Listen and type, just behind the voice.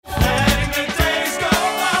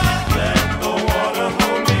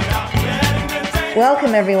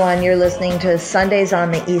Welcome, everyone. You're listening to Sundays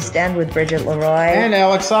on the East End with Bridget Leroy. And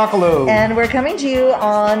Alex Sokolow. And we're coming to you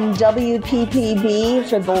on WPPB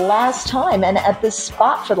for the last time and at this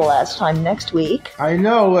spot for the last time next week. I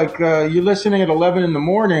know, you're listening at 11 in the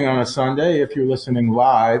morning on a Sunday if you're listening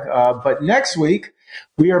live. But next week,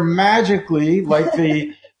 we are magically like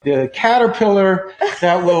the caterpillar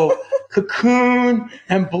that will cocoon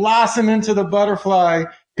and blossom into the butterfly,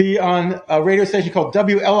 be on a radio station called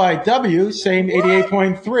WLIW, same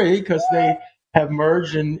 88.3, because they have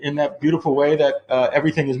merged in that beautiful way that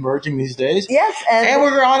everything is merging these days. Yes. And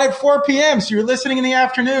we're on at 4 p.m., so you're listening in the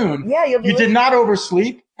afternoon. Yeah, you did not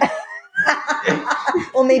oversleep.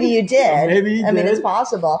 Well, maybe you did. Maybe you did. I mean, it's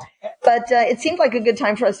possible. But it seemed like a good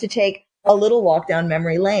time for us to take a little walk down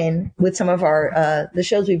memory lane with some of our the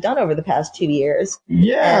shows we've done over the past 2 years.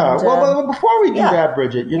 Yeah. And, well, before we do that,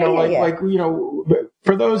 Bridget,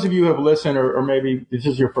 for those of you who have listened, or maybe this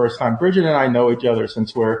is your first time, Bridget and I know each other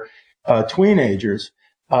since we're teenagers.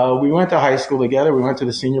 We went to high school together. We went to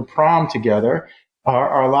the senior prom together.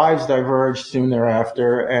 Our lives diverged soon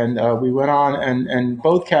thereafter, and we went on and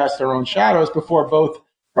both cast our own shadows before both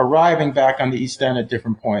arriving back on the East End at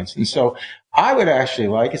different points. And so I would actually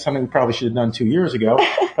like, it's something we probably should have done 2 years ago,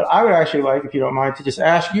 but I would actually like, if you don't mind, to just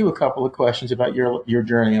ask you a couple of questions about your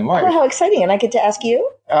journey in life. Oh, how exciting. And I get to ask you?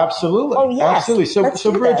 Absolutely. Oh, yes. Absolutely.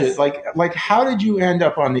 So Bridget, this. like how did you end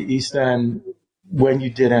up on the East End when you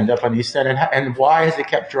did end up on the East End, and why has it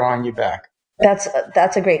kept drawing you back? That's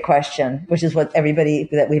a great question, which is what everybody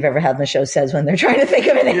that we've ever had on the show says when they're trying to think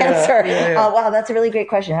of an answer. Yeah. Wow, that's a really great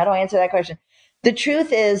question. How do I answer that question? The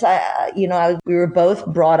truth is, we were both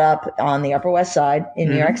brought up on the Upper West Side in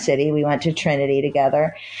New York City. We went to Trinity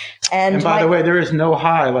together. And by the way, there is no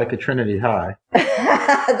high like a Trinity high.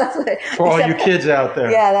 That's what, for all you kids out there.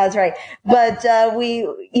 Yeah, that's right. But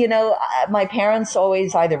my parents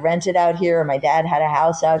always either rented out here or my dad had a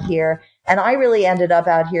house out here. And I really ended up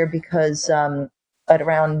out here because at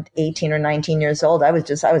around 18 or 19 years old, I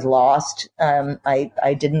was lost.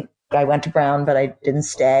 I went to Brown, but I didn't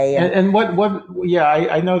stay. And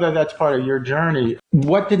I know that's part of your journey.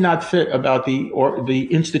 What did not fit about the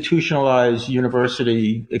institutionalized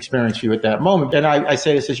university experience for you at that moment? And I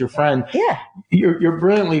say this as your friend. Yeah. You're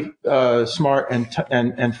brilliantly smart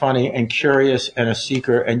and funny and curious and a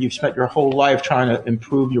seeker, and you've spent your whole life trying to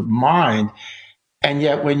improve your mind. And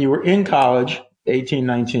yet when you were in college, 18,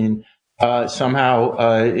 19, somehow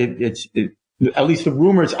at least the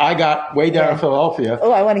rumors I got way down in Philadelphia.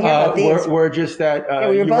 Oh, I want to hear about these. Were just that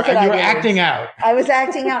we were both you were acting out. I was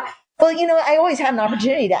acting out. Well, I always had an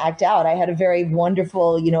opportunity to act out. I had a very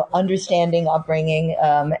wonderful, understanding upbringing,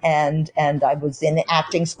 and I was in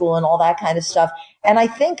acting school and all that kind of stuff. And I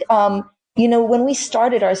think, when we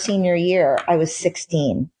started our senior year, I was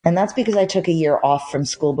 16, and that's because I took a year off from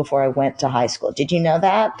school before I went to high school. Did you know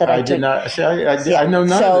that? I did not. See, I know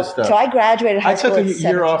none of this stuff. So I graduated high school. I took a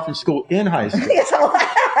year off from school in high school.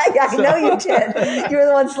 I know you did. You were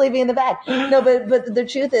the one sleeping in the back. No, but the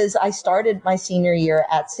truth is, I started my senior year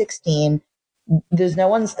at 16. There's no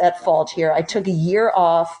one's at fault here. I took a year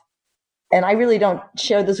off, and I really don't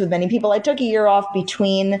share this with many people. I took a year off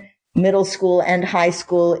between middle school and high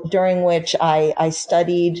school, during which I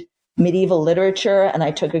studied medieval literature, and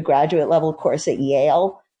I took a graduate level course at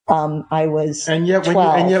Yale. I was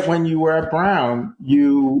 12. When you were at Brown,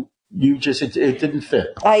 it didn't fit.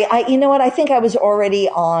 You know what? I think I was already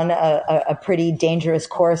on a pretty dangerous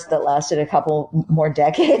course that lasted a couple more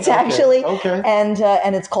decades, actually. Okay.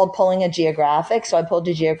 And it's called pulling a geographic. So I pulled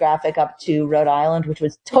a geographic up to Rhode Island, which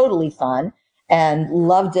was totally fun, and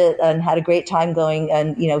loved it, and had a great time going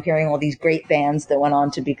and, hearing all these great bands that went on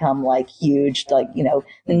to become like huge,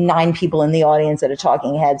 9 people in the audience at a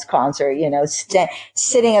Talking Heads concert,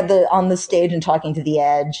 sitting on the stage and talking to the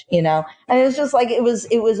Edge, and it was just like, it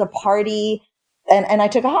was a party. And I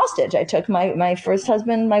took a hostage. I took my first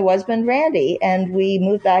husband, my husband, Randy, and we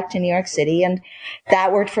moved back to New York City, and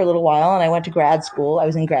that worked for a little while. And I went to grad school. I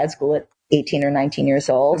was in grad school at 18 or 19 years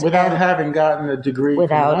old. Without having gotten a degree from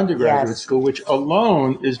undergraduate school, which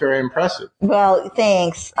alone is very impressive. Well,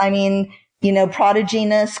 thanks. I mean,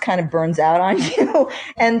 prodiginess kind of burns out on you.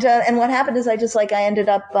 And what happened is I ended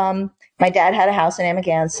up, my dad had a house in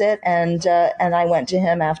Amagansett, and I went to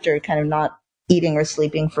him after kind of not eating or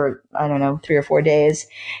sleeping for, 3 or 4 days,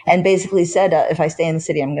 and basically said, if I stay in the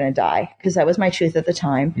city, I'm going to die. Because that was my truth at the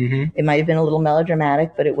time. Mm-hmm. It might have been a little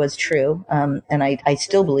melodramatic, but it was true. And I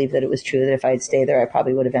still believe that it was true, that if I had stayed there, I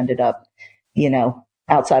probably would have ended up,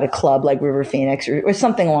 outside a club like River Phoenix or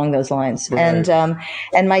something along those lines. Right.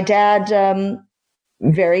 And my dad,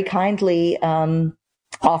 very kindly,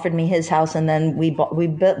 offered me his house, and then we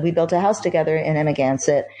built a house together in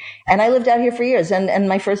Amagansett, and I lived out here for years. And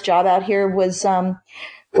my first job out here was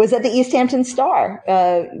at the East Hampton Star,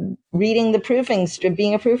 reading the proofing,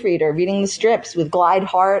 being a proofreader, reading the strips with Glide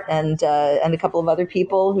Hart and a couple of other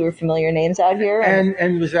people who are familiar names out here.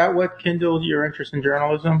 And was that what kindled your interest in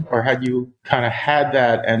journalism, or had you kind of had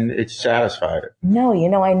that and it satisfied it? No,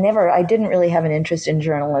 I didn't really have an interest in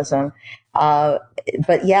journalism.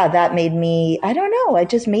 But yeah, that made me, I don't know, it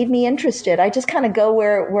just made me interested. I just kind of go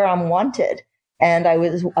where I'm wanted. And I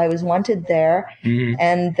was wanted there. Mm-hmm.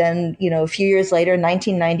 And then, a few years later,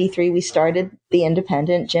 1993, we started The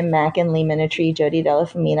Independent, Jim Mackin, Lee Minitry, Jody Della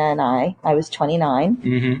Femina, and I was 29.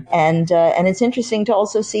 Mm-hmm. And it's interesting to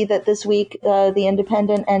also see that this week, The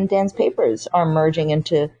Independent and Dan's Papers are merging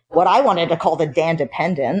into what I wanted to call the Dan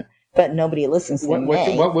Dependent, but nobody listens to me.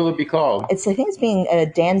 What will it be called? I think it's being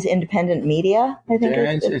Dan's Independent Media. I think.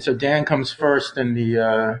 And so Dan comes first in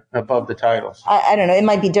the above the titles. I don't know. It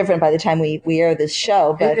might be different by the time we air this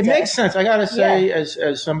show, but it makes sense. I got to say,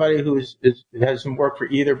 as somebody who has some work for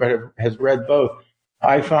either, but has read both,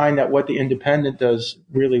 I find that what The Independent does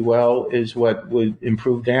really well is what would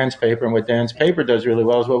improve Dan's paper, and what Dan's paper does really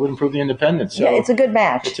well is what would improve The Independent. So yeah, it's a good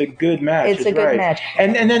match. It's a good match. It's a good match.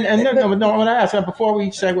 And then I want to ask before we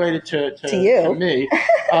segue to you. To me.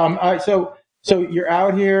 All right, so you're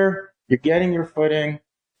out here, you're getting your footing,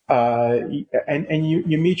 and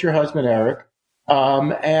you meet your husband Eric.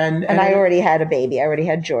 And I already had a baby. I already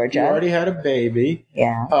had Georgia. You already had a baby.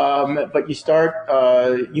 Yeah. But you start,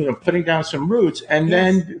 putting down some roots, and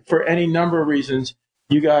then for any number of reasons,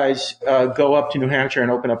 you guys go up to New Hampshire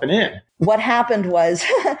and open up an inn. What happened was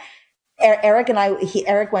Eric and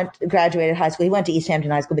Eric graduated high school. He went to East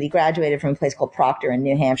Hampton High School, but he graduated from a place called Proctor in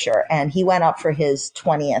New Hampshire, and he went up for his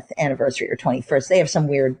 20th anniversary or 21st. They have some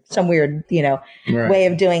weird, right, way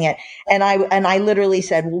of doing it. And I literally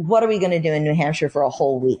said, well, what are we going to do in New Hampshire for a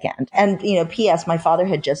whole weekend? And, P.S., my father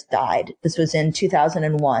had just died. This was in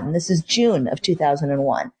 2001. This is June of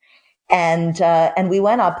 2001. And we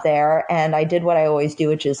went up there, and I did what I always do,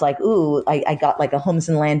 which is like, I got like a Homes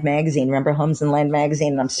and Land magazine. Remember Homes and Land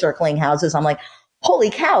magazine? And I'm circling houses. I'm like, holy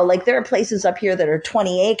cow. Like there are places up here that are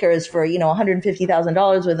 20 acres for,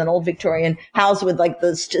 $150,000 with an old Victorian house with like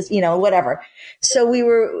this, just, whatever. So we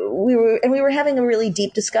were having a really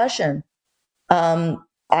deep discussion.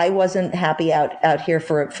 I wasn't happy out here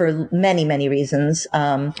for many, many reasons.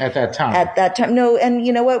 At that time. No. And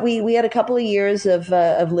you know what? We had a couple of years of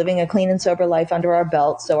living a clean and sober life under our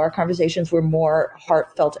belt. So our conversations were more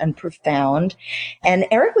heartfelt and profound. And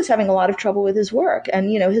Eric was having a lot of trouble with his work. And,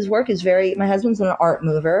 his work is my husband's an art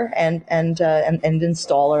mover and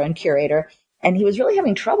installer and curator. And he was really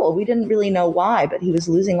having trouble. We didn't really know why, but he was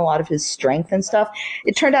losing a lot of his strength and stuff.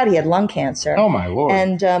 It turned out he had lung cancer. Oh, my Lord.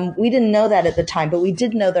 And we didn't know that at the time, but we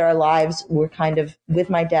did know that our lives were kind of,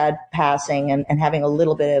 with my dad passing and having a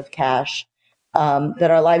little bit of cash,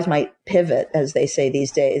 that our lives might pivot, as they say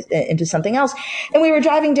these days, into something else. And we were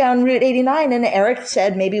driving down Route 89, and Eric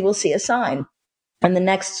said, maybe we'll see a sign. And the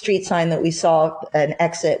next street sign that we saw, an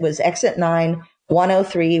exit, was Exit 9,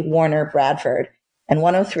 103, Warner, Bradford. And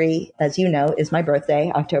 103, as you know, is my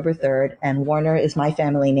birthday, October 3rd, and Warner is my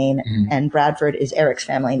family name, and Bradford is Eric's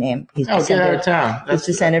family name. Get out of town. He's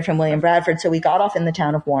descended from William Bradford. So we got off in the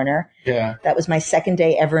town of Warner. Yeah. That was my second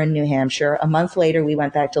day ever in New Hampshire. A month later, we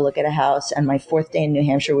went back to look at a house, and my fourth day in New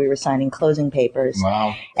Hampshire, we were signing closing papers.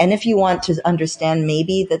 Wow. And if you want to understand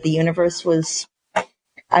maybe that the universe was,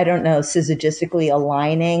 I don't know, syzygistically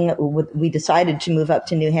aligning, we decided to move up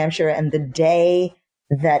to New Hampshire, and the day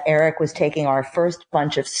that Eric was taking our first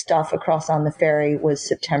bunch of stuff across on the ferry was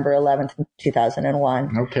September 11th,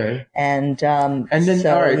 2001. Okay. And then,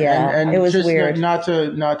 so, all right. Yeah, and it was just weird. Not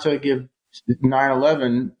to give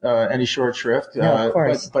 9/11 any short shrift. No, of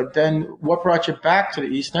course. But then what brought you back to the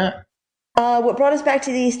East End? What brought us back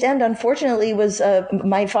to the East End, unfortunately, was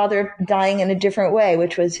my father dying in a different way,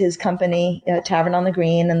 which was his company, Tavern on the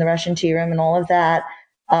Green and the Russian Tea Room and all of that.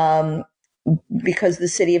 Because the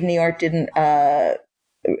city of New York didn't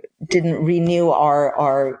renew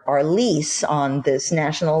our lease on this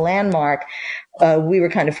national landmark, we were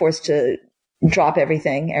kind of forced to drop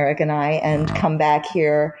everything, Eric and I, and come back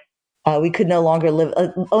here. We could no longer live.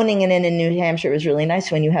 Owning an inn in New Hampshire was really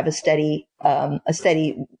nice when you have a steady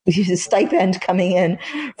stipend coming in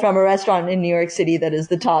from a restaurant in New York City that is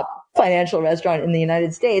the top financial restaurant in the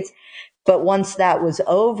United States. But once that was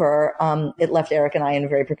over, it left Eric and I in a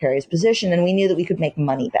very precarious position, and we knew that we could make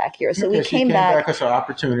money back here. So we came back because of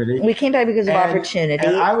opportunity. We came back because of opportunity.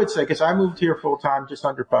 And I would say, because I moved here full time just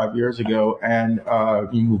under 5 years ago, and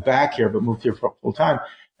you moved back here, but moved here full time.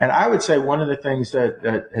 And I would say one of the things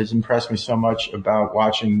that has impressed me so much about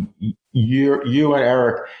watching you and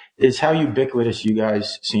Eric is how ubiquitous you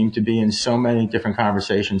guys seem to be in so many different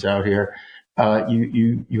conversations out here.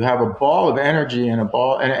 You have a ball of energy and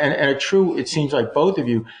a true, it seems like both of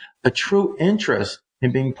you, a true interest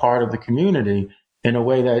in being part of the community in a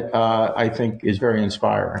way that I think is very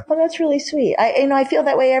inspiring. Well, that's really sweet. I feel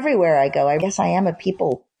that way everywhere I go. I guess I am a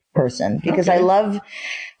people person because I love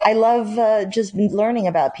just learning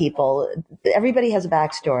about people. Everybody has a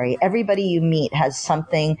backstory. Everybody you meet has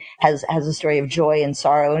something, has a story of joy and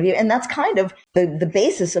sorrow. And that's kind of the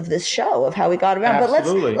basis of this show, of how we got around.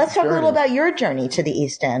 Absolutely. But let's talk a little about your journey to the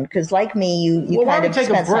East End. Because like me, you kind of take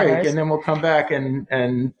spent a break summers. And then we'll come back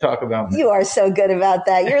and talk about me. You are so good about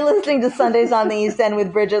that. You're listening to Sundays on the East End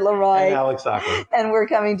with Bridget Leroy. And Alex Sacco. And we're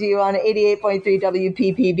coming to you on 88.3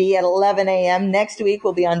 WPPB at 11 a.m. Next week,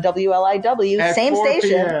 we'll be on WLIW, at same 4 station.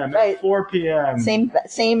 PM, right. At 4 p.m. Same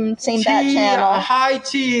tea, bat channel. High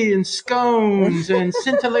tea and scones and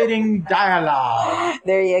scintillating dialogue.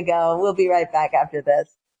 There you go. We'll be right back after this.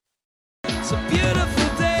 It's a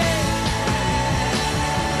beautiful day.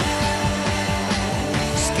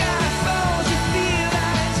 Sky falls, you feel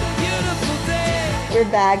that it's a beautiful day.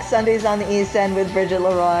 We're back. Sundays on the East End with Bridget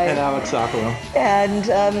Leroy. And Alex Sacco.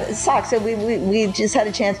 And Sock, so we just had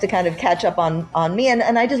a chance to kind of catch up on me.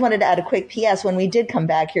 And I just wanted to add a quick PS. When we did come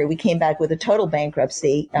back here, we came back with a total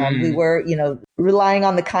bankruptcy. We were, relying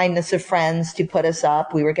on the kindness of friends to put us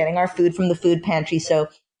up. We were getting our food from the food pantry. So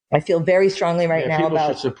I feel very strongly now people about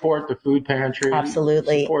should support the food pantry.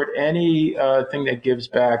 Absolutely. Support any thing that gives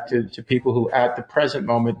back to people who at the present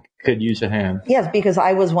moment could use a hand. Yes, because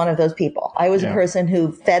I was one of those people. I was a person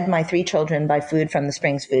who fed my 3 children by food from the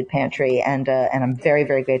Springs Food Pantry, and I'm very,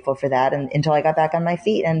 very grateful for that. And until I got back on my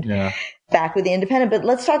feet and back with the independent. But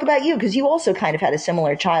let's talk about you, because you also kind of had a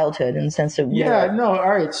similar childhood in the sense of all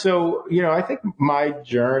right. So I think my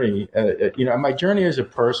journey, my journey as a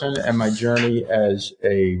person and my journey as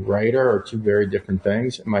a writer are two very different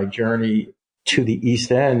things. My journey to the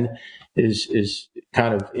East End is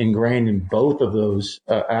kind of ingrained in both of those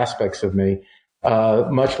aspects of me.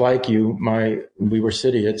 Much like you, we were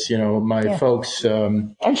Cityots, my folks,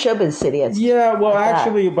 and showbiz Cityots. Yeah, well,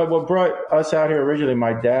 actually, but what brought us out here originally,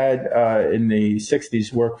 my dad, in the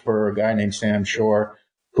 60s worked for a guy named Sam Shore,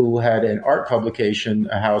 who had an art publication,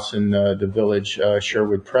 a house in the village,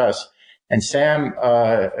 Sherwood Press. And Sam,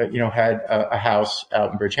 had a house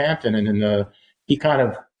out in Bridgehampton, and then he kind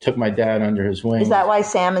of took my dad under his wing. Is that why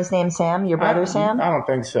Sam is named Sam? Your brother Sam? I don't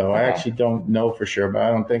think so. Okay. I actually don't know for sure, but I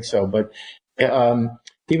don't think so. But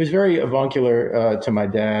he was very avuncular to my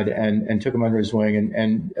dad and took him under his wing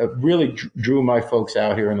and really drew my folks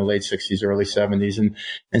out here in the late 60s, early 70s.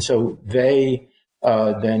 And so they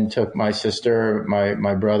then took my sister,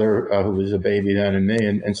 my brother, who was a baby then, and me,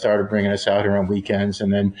 and started bringing us out here on weekends.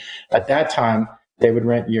 And then at that time, they would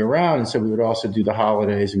rent year round. And so we would also do the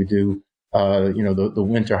holidays. We do the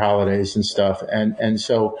winter holidays and stuff. And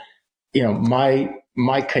so,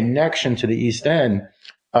 my connection to the East End,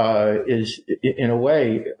 is in a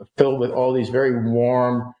way filled with all these very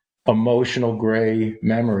warm, emotional, gray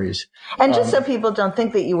memories. And just so people don't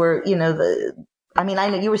think that you were, I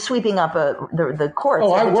know you were sweeping up the courts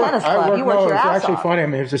at the tennis club. You worked your ass off. It's actually funny.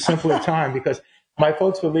 It was a simpler time because my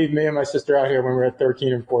folks would leave me and my sister out here when we were at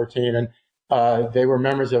 13 and 14, and they were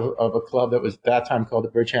members of a club that was at that time called the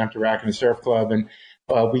Bridgehampton Racket and Surf Club, and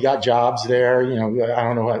we got jobs there. I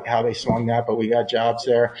don't know how they swung that, but we got jobs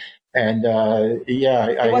there. And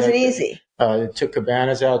it wasn't easy. Took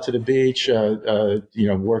cabanas out to the beach.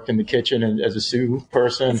 Worked in the kitchen as a sous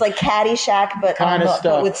person. It's like Caddyshack, but kind of stuff,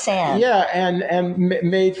 but with sand. Yeah, and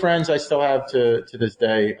made friends I still have to this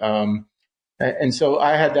day. And so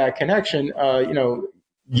I had that connection.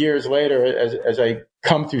 Years later, as I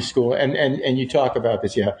come through school, and you talk about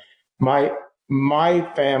this,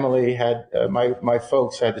 my family had my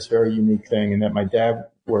folks had this very unique thing, in that my dad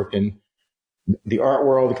worked in the art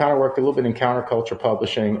world, kind of worked a little bit in counterculture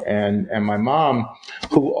publishing, and my mom,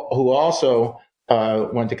 who also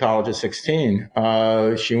went to college at 16,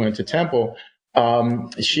 she went to Temple.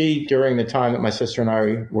 She, during the time that my sister and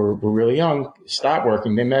I were really young, stopped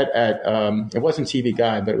working. They met at it wasn't TV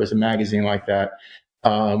Guide, but it was a magazine like that. I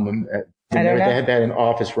don't know. They had that in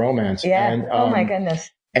Office Romance. Yeah. And, oh my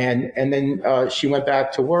goodness. And then she went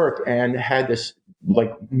back to work and had this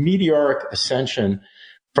like meteoric ascension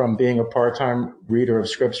from being a part-time reader of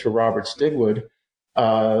scripts for Robert Stigwood,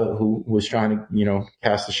 who was trying to,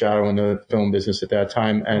 cast a shadow in the film business at that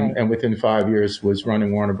time. And within 5 years was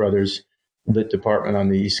running Warner Brothers lit department on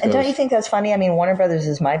the East Coast. And don't you think that's funny? I mean, Warner Brothers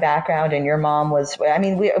is my background, and your mom was. I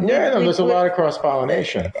mean, there's a lot of cross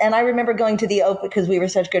pollination. And I remember going to the open because we were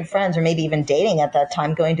such good friends, or maybe even dating at that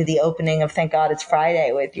time. Going to the opening of Thank God It's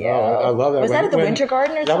Friday with you. Oh, I love that. Was that at the Winter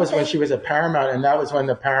Garden or something? That was when she was at Paramount, and that was when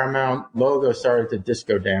the Paramount logo started to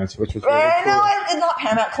disco dance, which was really cool. No, it's not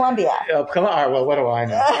Paramount. Columbia. All right, well, what do I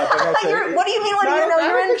know? What do you mean? What do you know?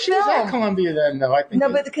 You're in she was at Columbia then, though. I think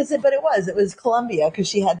but it was Columbia because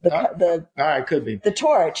she had the all right, could be the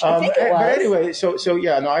torch. I think it was. But anyway, so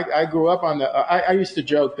yeah, no, I grew up on the. I used to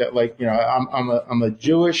joke that, like, you know, I'm a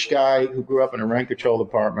Jewish guy who grew up in a rent-controlled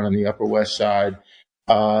apartment on the Upper West Side,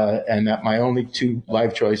 and that my only two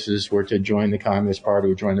life choices were to join the Communist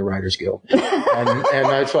Party or join the Writers Guild, and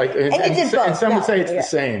that's like, and some would say it's the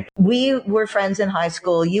same. We were friends in high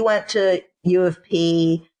school. You went to U of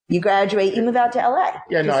P. You graduate. You move out to LA.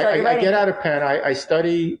 Yeah, no, I get out of Penn. I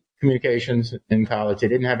study communications in college. I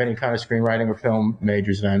didn't have any kind of screenwriting or film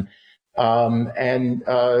majors then.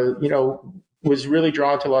 You know, was really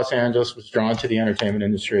drawn to Los Angeles, was drawn to the entertainment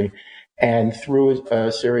industry. And through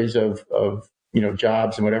a series of, you know,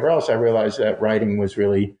 jobs and whatever else, I realized that writing was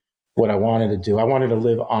really what I wanted to do. I wanted to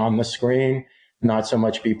live on the screen, not so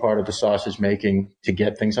much be part of the sausage making to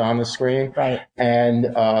get things on the screen. Right. And,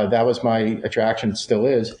 that was my attraction, still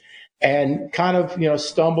is. And kind of, you know,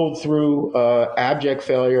 stumbled through, abject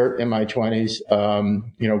failure in my 20s,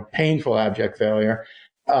 you know, painful abject failure.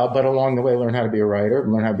 But along the way, learned how to be a writer,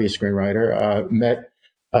 learned how to be a screenwriter, met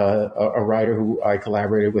a writer who I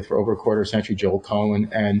collaborated with for over a quarter century, Joel Cohen.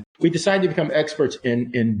 And we decided to become experts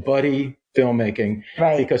in buddy filmmaking,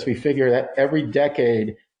 right, because we figure that every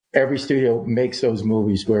decade, every studio makes those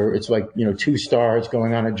movies where it's like, you know, two stars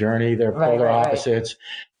going on a journey. They're polar opposites.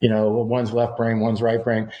 You know, one's left brain, one's right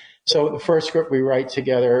brain. So the first script we write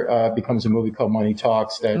together becomes a movie called Money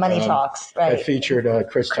Talks. That featured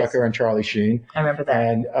Chris Tucker and Charlie Sheen. I remember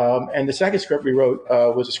that. And the second script we wrote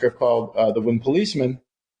was a script called The Wooden Policeman.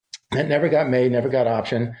 That never got made, never got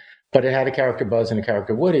optioned, but it had a character Buzz and a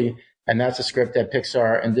character Woody, and that's a script that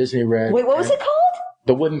Pixar and Disney read. Wait, what was it called?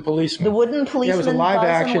 The Wooden Policeman. The Wooden Policeman. Yeah, it was a live Buzz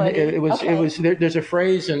action. It was. Okay. There's a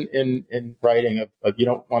phrase in writing of you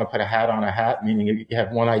don't want to put a hat on a hat, meaning if you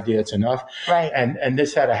have one idea, it's enough. Right. And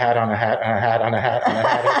this had a hat on a hat and a hat on a hat and a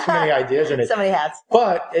hat. It had too many ideas in it. So many hats.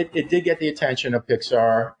 But it did get the attention of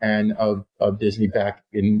Pixar and of Disney back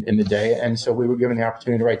in the day, and so we were given the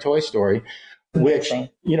opportunity to write Toy Story, which,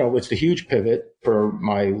 you know, was the huge pivot for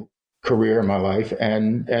my career in my life.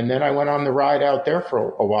 And then I went on the ride out there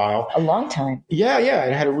for a while. A long time. Yeah.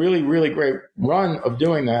 And had a really, really great run of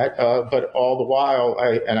doing that. But all the while,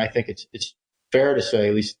 I think it's fair to say,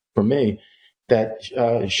 at least for me, that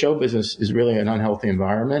show business is really an unhealthy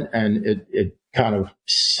environment, and it kind of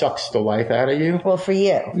sucks the life out of you. Well, for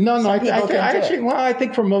you. No, I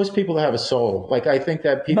think for most people that have a soul, like, I think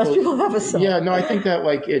that most people have a soul. Yeah, no, I think that,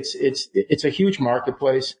 like, it's a huge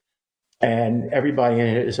marketplace, and everybody in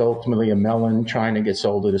it is ultimately a melon trying to get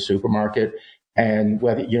sold at a supermarket. And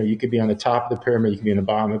whether, you know, you could be on the top of the pyramid, you could be on the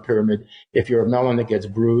bottom of the pyramid. If you're a melon that gets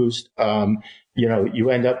bruised, you know,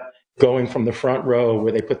 you end up going from the front row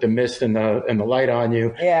where they put the mist and the light on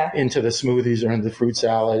you, into the smoothies or into the fruit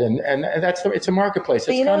salad, and it's a marketplace.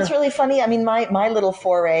 But you know, it's really funny. I mean, my little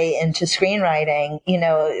foray into screenwriting, you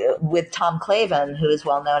know, with Tom Clavin, who is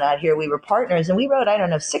well known out here, we were partners, and we wrote, I don't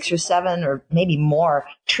know, 6 or 7 or maybe more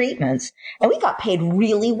treatments, and we got paid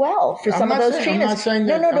really well for some of those treatments. I'm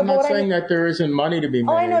not saying that there isn't money to be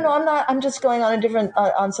made. Oh, I know, no, I'm not. I'm just going on a different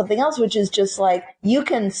on something else, which is just like, you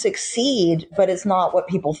can succeed, but it's not what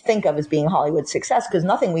people think of as being Hollywood success, because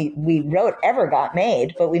nothing we wrote ever got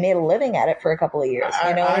made, but we made a living at it for a couple of years.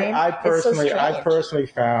 You know what I mean? I personally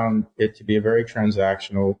found it to be a very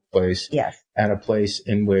transactional place. Yes. And a place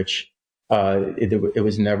in which it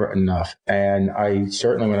was never enough. And I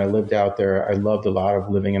certainly, when I lived out there, I loved a lot of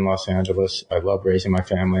living in Los Angeles. I loved raising my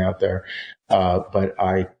family out there. But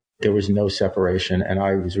there was no separation, and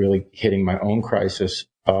I was really hitting my own crisis.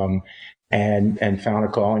 And found a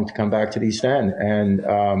calling to come back to the East End, and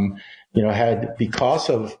you know, because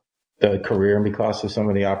of the career and because of some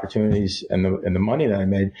of the opportunities and the money that I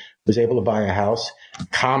made, was able to buy a house.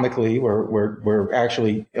 Comically, we're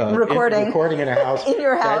actually recording in a house in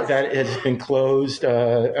your house that has been closed.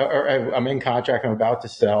 Or I'm in contract. I'm about to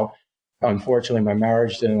sell. Unfortunately, my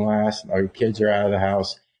marriage didn't last. Our kids are out of the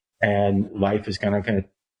house, and life is going to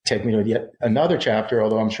take me to yet another chapter,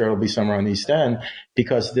 although I'm sure it'll be somewhere on the East End,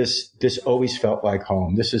 because this always felt like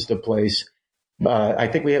home. This is the place. I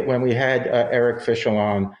think when we had Eric Fischel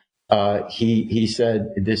on, he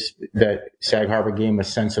said that Sag Harbor gave him a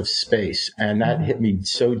sense of space, and that hit me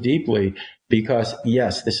so deeply, because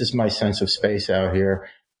yes, this is my sense of space out here.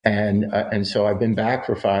 And so I've been back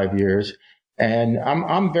for 5 years, and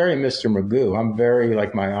I'm very Mr. Magoo. I'm very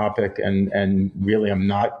like myopic, and really I'm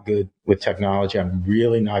not good with technology. I'm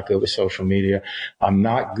really not good with social media. I'm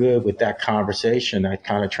not good with that conversation, that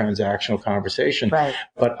kind of transactional conversation. Right.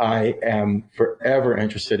 But I am forever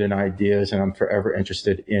interested in ideas, and I'm forever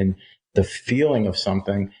interested in the feeling of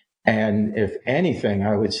something. And if anything,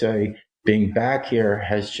 I would say being back here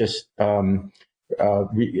has just, I've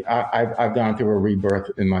gone through a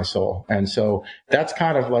rebirth in my soul. And so that's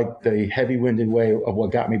kind of like the heavy-winded way of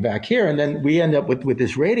what got me back here. And then we end up with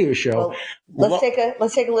this radio show. Well,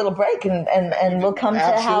 let's take a little break and we'll come to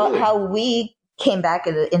how we came back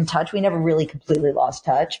in touch. We never really completely lost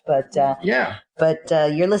touch, but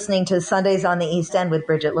you're listening to Sundays on the East End with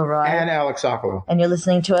Bridget Leroy and Alex Sokolow. And you're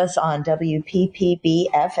listening to us on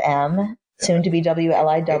WPPB FM. Soon to be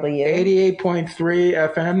WLIW.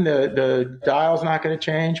 88.3 FM. The dial's not going to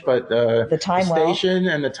change, but the station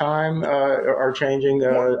and the time are changing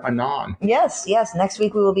anon. Yes. Next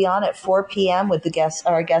week we will be on at 4 p.m. with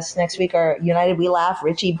our guests next week are United We Laugh,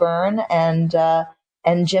 Richie Byrne, and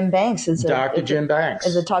Jim Banks. Dr. Jim Banks.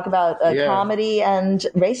 Is a talk about comedy and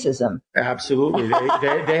racism. Absolutely.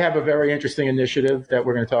 They have a very interesting initiative that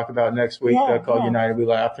we're going to talk about next week called United We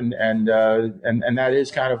Laugh, and that is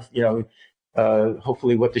kind of,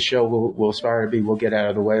 hopefully what the show will aspire to be. We'll get out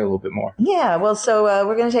of the way a little bit more. Yeah, well, so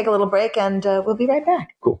we're going to take a little break, and we'll be right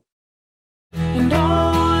back. Cool. And all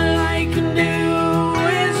I can do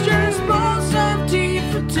is just pull some teeth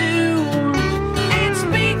for two and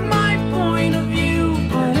speak my point of view,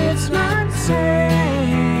 but it's not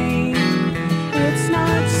safe. It's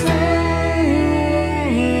not safe.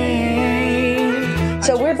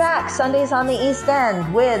 So we're back, Sundays on the East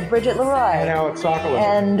End with Bridget Leroy. And Alex Sokolow.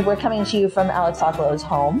 And we're coming to you from Alex Sokolow's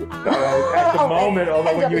home. At the moment,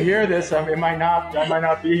 although when you hear this, I might not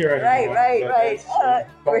be here anymore. Right.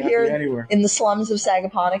 We're here anywhere. in the slums of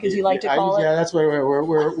Sagaponack, as you like to call it. Yeah, that's where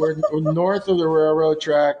we're north of the railroad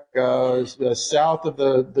track, south of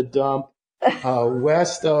the dump,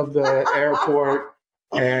 west of the airport,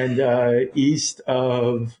 and east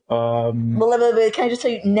of Well, can I just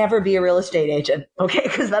tell you, never be a real estate agent, okay?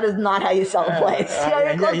 Because that is not how you sell a place.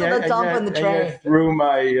 You're close to the dump and the train. Through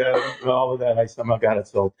my all of that, I somehow got it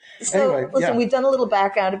sold. So, anyway, listen, we've done a little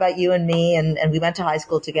background about you and me, and we went to high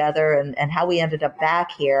school together, and how we ended up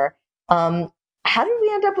back here. How did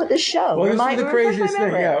we end up with this show? Well, this is the craziest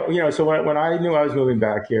thing. Yeah, so when I knew I was moving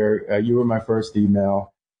back here, you were my first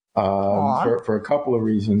email for a couple of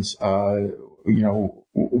reasons.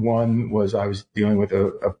 One was I was dealing with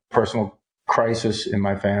a personal crisis in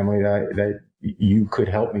my family that you could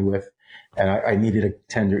help me with, and I needed a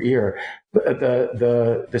tender ear. But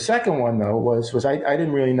the second one though was I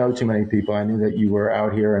didn't really know too many people. I knew that you were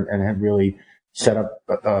out here and had really set up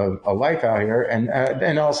a life out here,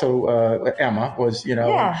 and also Emma was,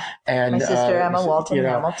 and my sister Emma Walton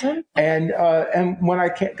Hamilton, and when I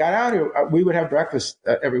got out here, we would have breakfast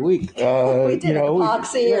every week. We did at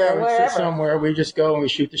Epoxy or wherever. Somewhere we just go and we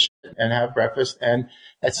shoot the shit and have breakfast. And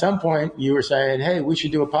at some point, you were saying, "Hey, we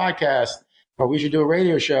should do a podcast, or we should do a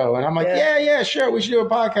radio show." And I'm like, "Yeah, sure, we should do a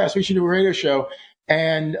podcast. We should do a radio show."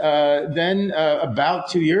 And then about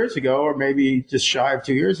 2 years ago, or maybe just shy of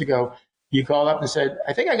 2 years ago, you called up and said,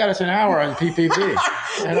 "I think I got us an hour on PPB."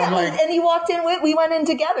 And I'm like, and you walked in we went in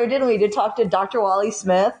together, didn't we, to talk to Dr. Wally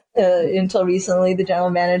Smith, until recently the general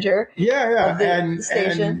manager. Of the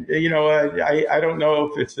station. And I don't know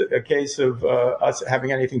if it's a case of us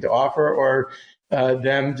having anything to offer or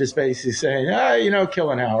them just basically saying,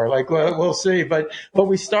 kill an hour. Like, well, we'll see. But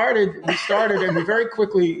we started and we very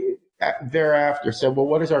quickly thereafter said, well,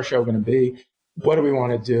 what is our show going to be? What do we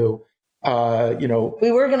want to do?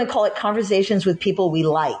 We were going to call it Conversations with People We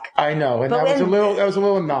Like. I know, and that was a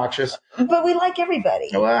little obnoxious. But we like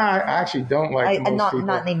everybody. Well, I actually don't like most people.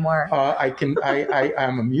 Not anymore.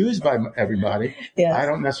 I'm amused by everybody. Yes. I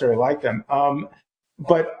don't necessarily like them.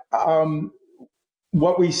 But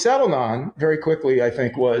what we settled on very quickly, I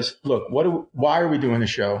think, was, look, why are we doing the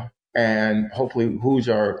show? And hopefully, who's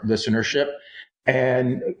our listenership?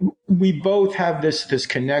 And we both have this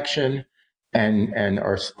connection. And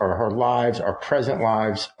our lives, our present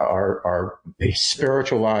lives, our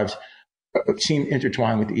spiritual lives seem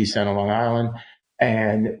intertwined with the East End of Long Island.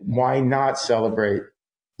 And why not celebrate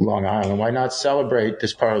Long Island? Why not celebrate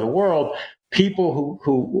this part of the world? People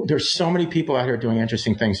who there's so many people out here doing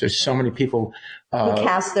interesting things. There's so many people who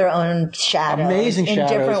cast their own shadows, amazing in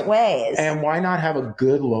different ways. And why not have a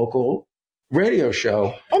good local radio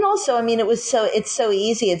show? And also, it's so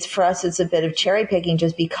easy. It's for us, it's a bit of cherry picking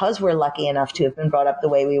just because we're lucky enough to have been brought up the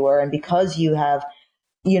way we were. And because you have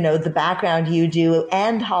the background you do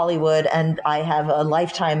and Hollywood, and I have a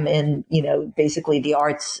lifetime in, basically the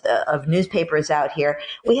arts of newspapers out here,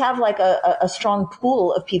 we have like a strong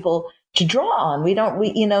pool of people to draw on. Right.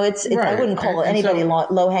 I wouldn't call anybody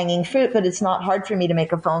low hanging fruit, but it's not hard for me to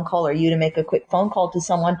make a phone call or you to make a quick phone call to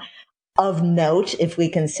someone of note, if we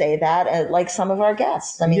can say that, like some of our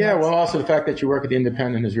guests. I mean, also the fact that you work at the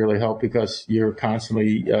Independent has really helped because you're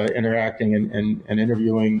constantly interacting and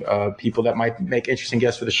interviewing people that might make interesting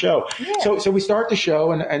guests for the show. Yeah. So we start the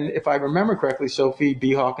show, and if I remember correctly, Sophie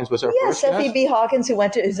B. Hawkins was our first guest. Sophie B. Hawkins,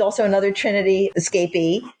 who's also another Trinity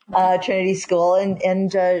escapee, Trinity School,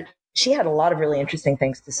 and she had a lot of really interesting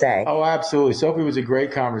things to say. Oh, absolutely. Sophie was a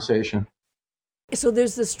great conversation. So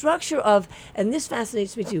there's the structure of, and this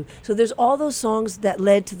fascinates me too, so there's all those songs that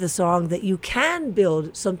led to the song that you can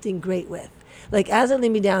build something great with. Like As I Lay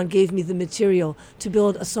Me Down gave me the material to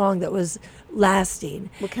build a song that was lasting.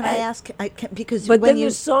 Well, can I ask, because but then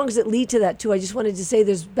there's songs that lead to that too. I just wanted to say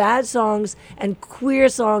there's bad songs and queer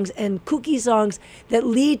songs and kooky songs that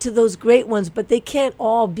lead to those great ones, but they can't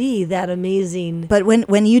all be that amazing. But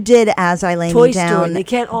when you did As I Lay Toy Me Down, Story, they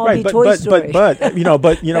can't all be Toy Story. But you know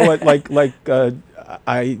what?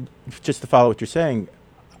 I just to follow what you're saying,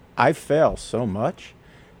 I fail so much.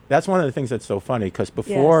 That's one of the things that's so funny because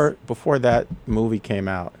before that movie came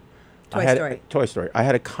out, Toy Story, I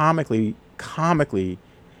had a comically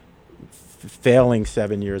failing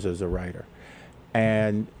 7 years as a writer,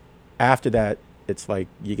 and after that, it's like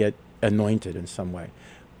you get anointed in some way.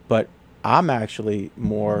 But I'm actually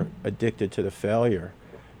more addicted to the failure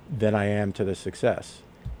than I am to the success.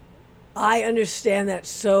 I understand that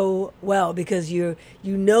so well because you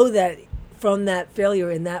know that from that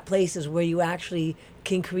failure in that place is where you actually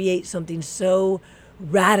can create something so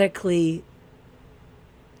radically,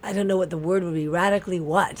 I don't know what the word would be, radically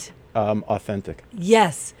what? Authentic.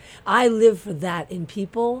 Yes. I live for that in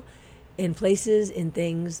people, in places, in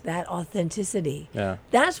things, that authenticity. Yeah.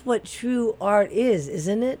 That's what true art is,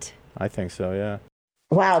 isn't it? I think so, yeah.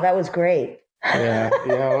 Wow, that was great. Yeah,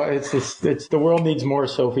 it's the world needs more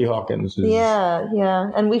Sophie Hawkins. Yeah,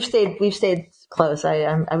 and we've stayed close.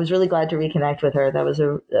 I was really glad to reconnect with her. That was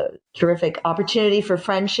a terrific opportunity for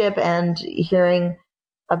friendship and hearing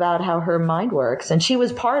about how her mind works. And she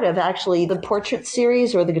was part of actually the Portrait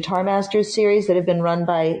series or the Guitar Masters series that have been run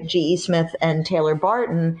by G.E. Smith and Taylor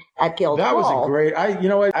Barton at Guildhall. That was a great, I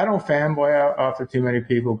don't fanboy off of too many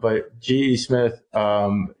people, but G.E. Smith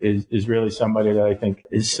is really somebody that I think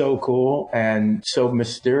is so cool and so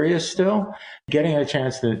mysterious still. Getting a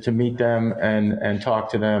chance to meet them and talk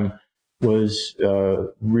to them was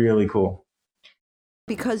really cool.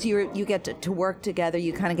 Because you get to work together,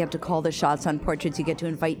 you kind of get to call the shots on portraits, you get to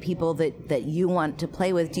invite people that you want to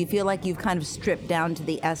play with. Do you feel like you've kind of stripped down to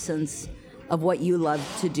the essence of what you love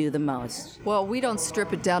to do the most? Well, we don't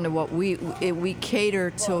strip it down to what we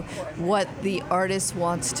cater to what the artist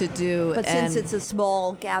wants to do. But since it's a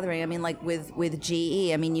small gathering, I mean, like with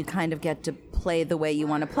GE, I mean, you kind of get to play the way you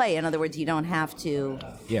want to play. In other words, you don't have to.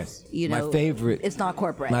 Yes. My favorite. It's not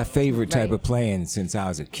corporate. My favorite type of playing since I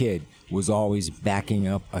was a kid was always backing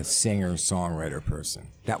up a singer-songwriter person.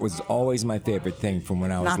 That was always my favorite thing from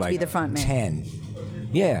when I was not to be the front man. 10.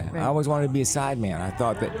 Yeah, right. I always wanted to be a side man. I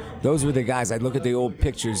thought that those were the guys. I'd look at the old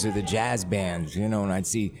pictures of the jazz bands, and I'd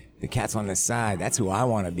see the cats on the side. That's who I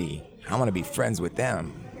want to be. I want to be friends with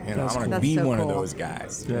them. I want to be one of those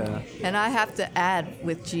guys. Yeah. And I have to add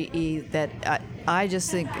with GE that I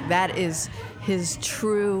just think that is his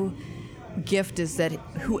true gift, is that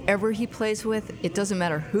whoever he plays with, it doesn't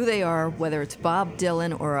matter who they are, whether it's Bob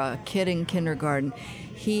Dylan or a kid in kindergarten,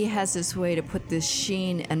 he has this way to put this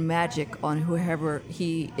sheen and magic on whoever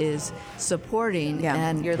he is supporting. Yeah,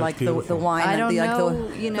 and you're like the wine. I don't know,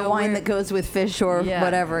 the wine that goes with fish or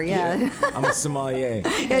whatever. Yeah. I'm a sommelier.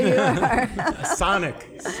 Yeah, you are. Sonic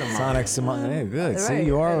sommelier. Hey, good. Right. See,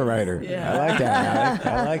 you are a writer. Yeah. I like that.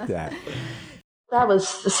 I like that. That was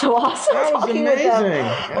so awesome. That was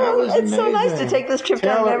amazing. It's so nice to take this trip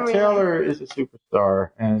down memory lane. Taylor is a superstar,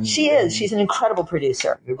 and she is. She's an incredible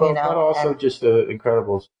producer. But also just an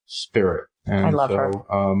incredible spirit. And I love her.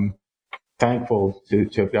 Thankful to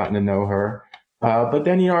have gotten to know her. But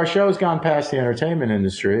then, our show's gone past the entertainment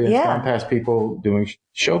industry. It's gone past people doing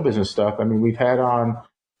show business stuff. I mean, we've had on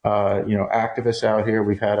activists out here.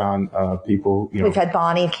 We've had on people, We've had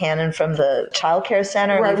Bonnie Cannon from the Child Care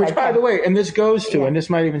Center. Right, which, by the way, and this goes to, and this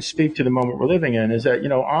might even speak to the moment we're living in, is that,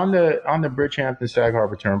 on the Bridgehampton Sag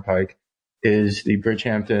Harbor Turnpike is the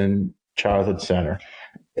Bridgehampton Childhood Center.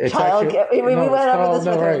 We went over this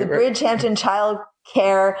with her. The Bridgehampton Child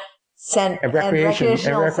Care Center and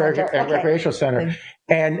Recreational Center.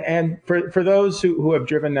 And for those who have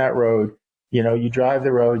driven that road, You drive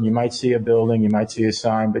the road, you might see a building, you might see a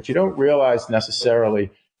sign, but you don't realize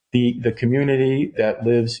necessarily the community that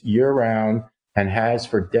lives year round and has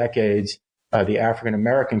for decades, the African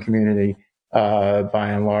American community, by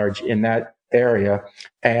and large in that area.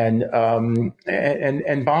 And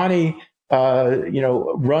Bonnie,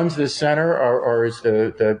 runs the center or is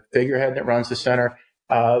the figurehead that runs the center.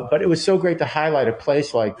 But it was so great to highlight a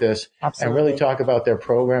place like this. Absolutely. And really talk about their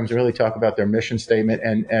programs, really talk about their mission statement,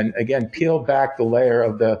 and again, peel back the layer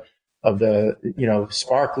of the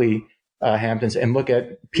sparkly Hamptons and look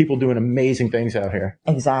at people doing amazing things out here.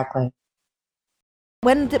 Exactly.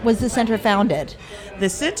 When was the center founded? The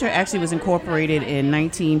center actually was incorporated in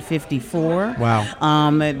 1954. Wow.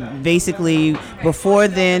 Basically, before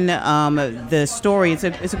then, the story, it's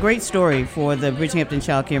a great story for the Bridgehampton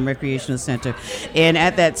Child Care and Recreational Center. And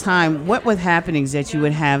at that time, what was happening is that you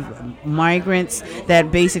would have migrants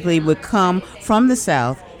that basically would come from the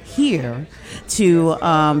South here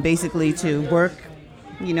to basically to work,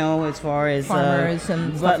 as far as Farmers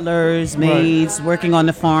and butlers, maids, working on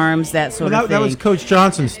the farms, that sort of thing. That was Coach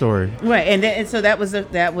Johnson's story, right? And so that was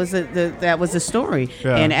the story.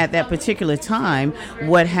 Yeah. And at that particular time,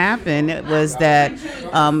 what happened was that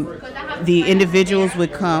the individuals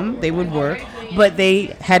would come, they would work, but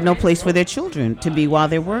they had no place for their children to be while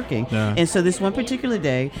they're working. Yeah. And so this one particular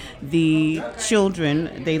day, the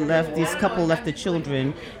children, this couple left the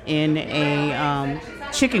children in a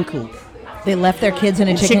chicken coop. They left their kids in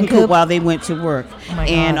a chicken coop while they went to work. Oh my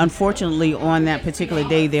and God. Unfortunately, on that particular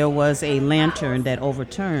day, there was a lantern that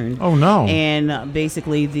overturned. Oh, no. And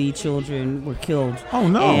basically, the children were killed. Oh,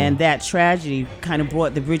 no. And that tragedy kind of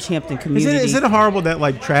brought the Bridgehampton community. Is it horrible that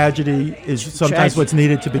tragedy is sometimes what's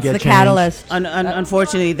needed to get the changed? catalyst.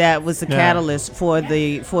 Unfortunately, that was the catalyst for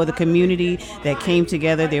the community that came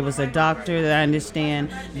together. There was a doctor that I understand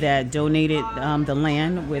that donated the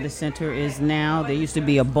land where the center is now. There used to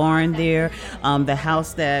be a barn there. The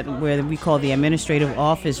house where we call the administrative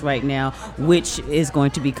office right now, which is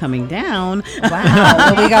going to be coming down. Wow.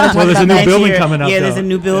 Well, we got to talk there's about a new that. building coming up. Yeah, there's a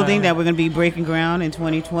new building that we're going to be breaking ground in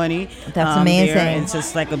 2020. That's amazing. It's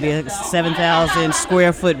just like it'll be a 7,000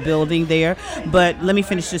 square foot building there. But let me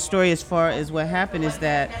finish the story. As far as what happened is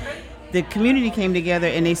that the community came together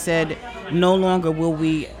and they said, no longer will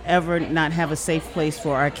we ever not have a safe place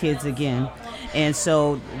for our kids again. And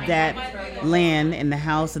so that land and the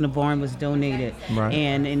house and the barn was donated. Right.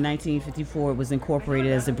 And in 1954, it was incorporated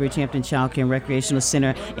as the Bridgehampton Child Care and Recreational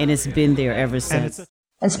Center, and it's been there ever since.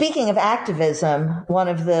 And speaking of activism, one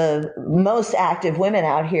of the most active women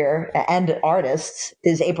out here and artists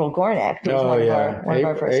is April Gornick, who's one of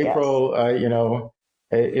our first April,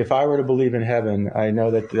 if I were to believe in heaven, I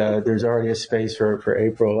know that there's already a space for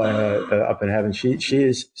April up in heaven. She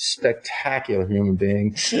is spectacular human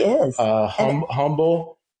being. She is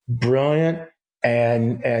humble, brilliant,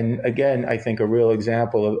 and again, I think a real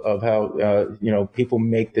example of how people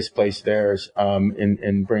make this place theirs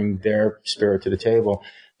and bring their spirit to the table.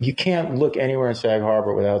 You can't look anywhere in Sag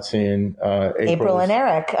Harbor without seeing April and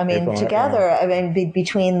Eric. I mean, together. I mean,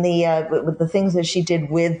 between the things that she did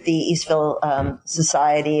with the Eastville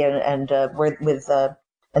Society and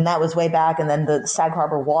that was way back, and then the Sag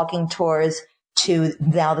Harbor walking tours to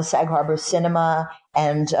now the Sag Harbor Cinema,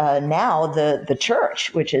 and now the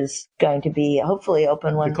church, which is going to be hopefully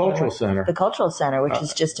open one. The Cultural Center. The Cultural Center, which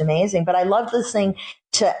is just amazing. But I love listening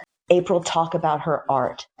to April talk about her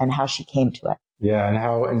art and how she came to it. Yeah,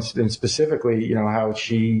 and specifically, how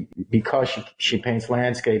because she paints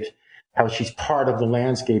landscapes, how she's part of the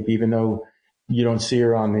landscape, even though you don't see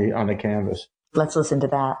her on the canvas. Let's listen to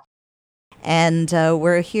that. And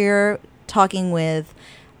we're here talking with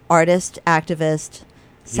artist, activist,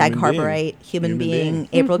 Sag Harborite, human being,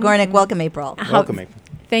 April Gornick. Welcome, April. Welcome, April.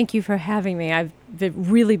 Thank you for having me. I've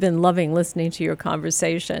really been loving listening to your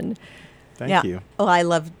conversation. Thank you. Oh, I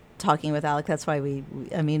love talking with Alec. That's why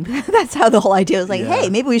that's how the whole idea was like,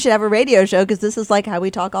 hey, maybe we should have a radio show because this is like how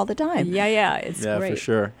we talk all the time. Yeah, it's great. For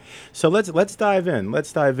sure. So let's dive in.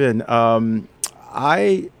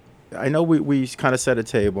 I know we kind of set a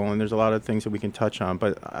table and there's a lot of things that we can touch on,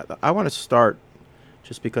 but I want to start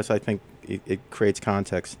just because I think it creates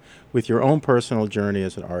context with your own personal journey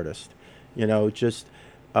as an artist.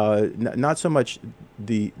 Not so much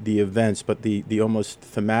the events, but the almost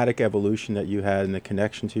thematic evolution that you had and the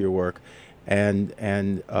connection to your work, and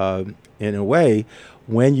in a way,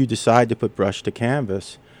 when you decide to put brush to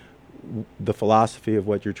canvas, the philosophy of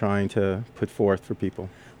what you're trying to put forth for people.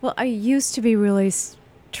 Well, I used to be really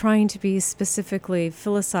trying to be specifically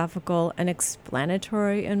philosophical and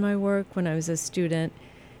explanatory in my work when I was a student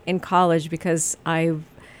in college because I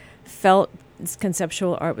felt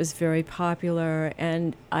conceptual art was very popular,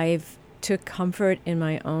 and I've took comfort in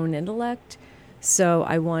my own intellect. So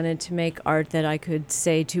I wanted to make art that I could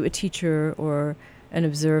say to a teacher or an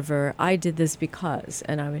observer, I did this because,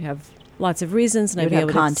 and I would have lots of reasons, and I'd be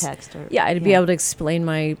able context. I'd be able to explain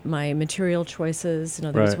my material choices. In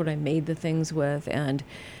other words, what I made the things with, and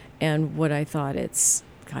what I thought its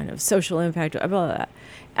kind of social impact. Blah, blah, blah.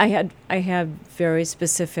 I had very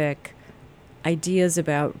specific ideas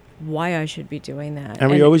about why I should be doing that. And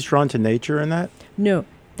were you always drawn to nature in that? No,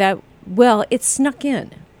 it snuck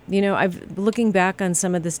in. Looking back on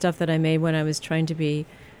some of the stuff that I made when I was trying to be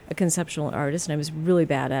a conceptual artist, and I was really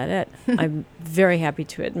bad at it. I'm very happy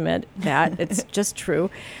to admit that. It's just true.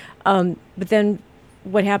 But then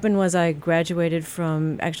what happened was I graduated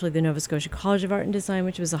from actually the Nova Scotia College of Art and Design,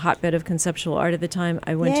 which was a hotbed of conceptual art at the time.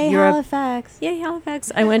 I went to Europe. Halifax. Yay,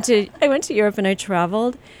 Halifax. I went to Europe and I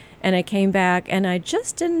traveled, and I came back, and I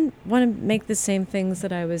just didn't want to make the same things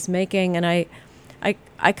that I was making, and I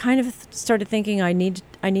kind of started thinking I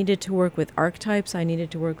needed to work with archetypes. I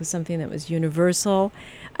needed to work with something that was universal.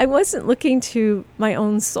 I wasn't looking to my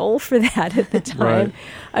own soul for that at the time. Right.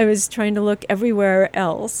 I was trying to look everywhere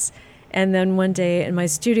else. And then one day in my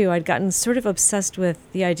studio, I'd gotten sort of obsessed with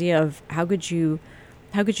the idea of how could you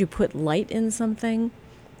put light in something.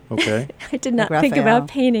 Okay. I did not think about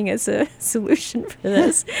painting as a solution for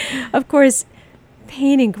this. Of course,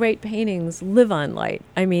 great paintings live on light.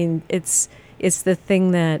 I mean, it's the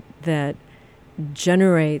thing that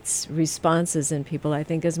generates responses in people, I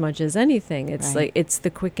think, as much as anything. It's like it's the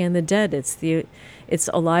quick and the dead. It's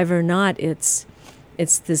alive or not. It's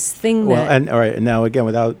this thing that. Well, and all right, and now again,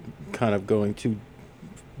 without kind of going too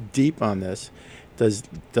deep on this,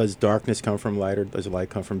 does darkness come from light, or does light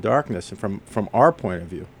come from darkness? And from our point of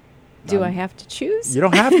view, do I have to choose? You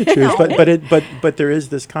don't have to choose, but there is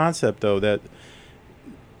this concept though that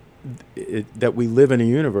we live in a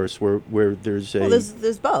universe where there's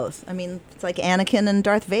there's both. I mean, it's like Anakin and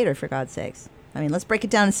Darth Vader, for God's sakes. I mean, let's break it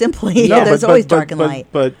down simply. No, there's always dark and light.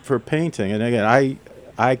 But for painting, and again,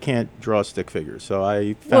 I can't draw stick figures, so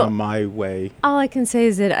I found my way. All I can say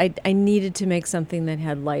is that I needed to make something that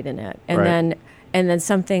had light in it, and then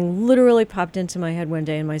something literally popped into my head one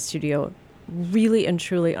day in my studio, really and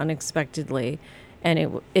truly unexpectedly,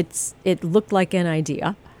 and it looked like an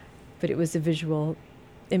idea, but it was a visual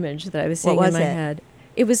image that I was seeing in my head.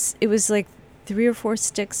 It was like 3 or 4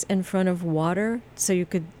 sticks in front of water, so you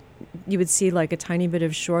would see like a tiny bit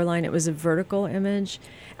of shoreline. It was a vertical image,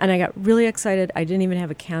 and I got really excited. I didn't even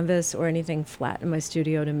have a canvas or anything flat in my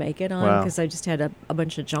studio to make it on, because I just had a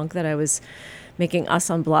bunch of junk that I was making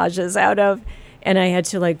assemblages out of, and I had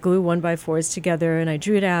to like glue 1x4s together, and I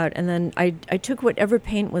drew it out, and then I took whatever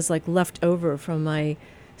paint was like left over from my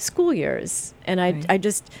school years, and I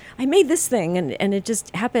made this thing, and it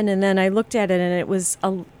just happened, and then I looked at it, and it was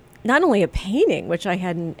not only a painting, which I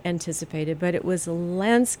hadn't anticipated, but it was a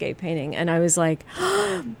landscape painting, and I was like,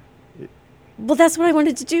 well, that's what I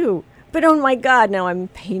wanted to do, but oh my God, now I'm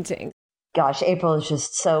painting. Gosh, April is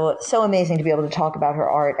just so amazing to be able to talk about her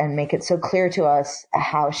art and make it so clear to us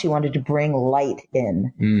how she wanted to bring light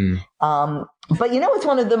in. But it's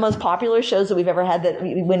one of the most popular shows that we've ever had, that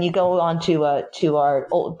when you go on to our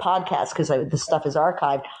old podcast, because this stuff is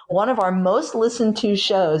archived, one of our most listened to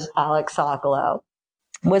shows, Alex Sokolow,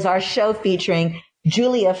 was our show featuring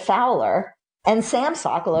Julia Fowler and Sam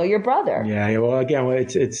Sokolow, your brother. Yeah. Well, again, we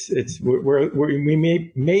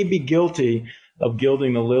may be guilty of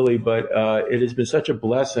gilding the lily, but it has been such a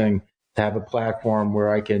blessing to have a platform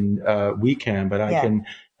where I can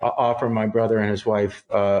offer my brother and his wife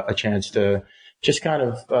a chance to just kind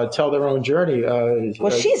of tell their own journey.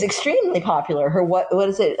 She's extremely popular. Her what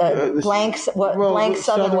is it? Blank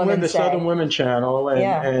Southern Women. The Southern Women channel,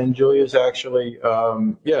 and Julia's actually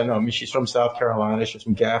she's from South Carolina. She's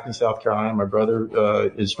from Gaffney, South Carolina. My brother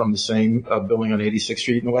is from the same building on 86th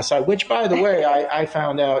Street in the West Side. Which, by the way, I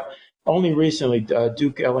found out only recently.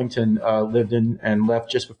 Duke Ellington lived in and left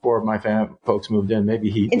just before my folks moved in.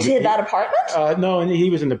 Maybe into that apartment? No, and he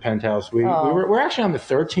was in the penthouse. We're actually on the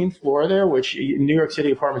 13th floor there, which New York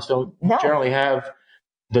City apartments don't generally have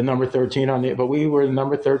the number 13 on it, but we were the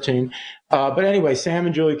number 13. But anyway, Sam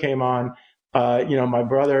and Julie came on. My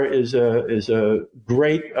brother is a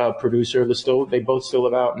great producer. They both still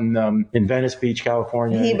live out in Venice Beach,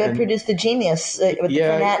 California. He produced The Genius for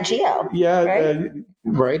Nat Geo. Yeah,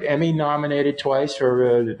 right. Emmy nominated twice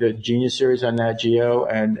for the Genius series on Nat Geo,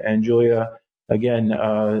 and Julia, again,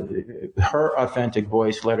 her authentic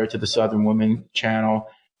voice led her to the Southern Women channel,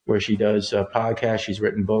 where she does podcasts. She's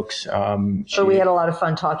written books. We had a lot of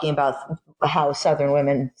fun talking about how Southern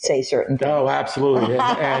women say certain things. Oh, absolutely.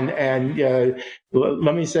 and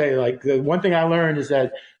let me say, like, the one thing I learned is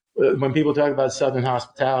that when people talk about Southern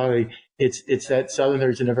hospitality, it's that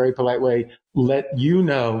Southerners in a very polite way let you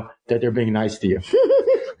know that they're being nice to you.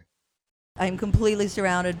 I'm completely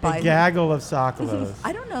surrounded by a gaggle of Sokolos.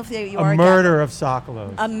 I don't know if you are a murder of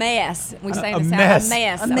Sokolos. A mess. We say a in the mess.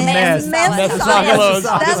 South. A mess. A mess. Mess of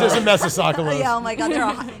Sokolos. Because there's a mess of Sokolos. Yeah, oh my God,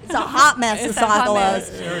 it's a hot mess of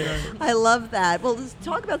Sokolos. I love that. Well, let's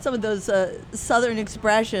talk about some of those Southern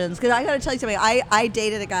expressions, because I got to tell you something. I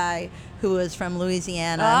dated a guy who was from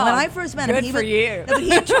Louisiana. And when I first met him, he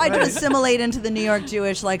tried to assimilate into the New York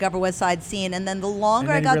Jewish, like, Upper West Side scene. And then the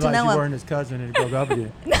longer I got to know him, you weren't his cousin, and he broke up with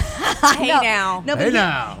you.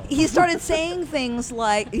 Now. He started saying things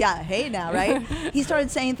like, hey now, right? He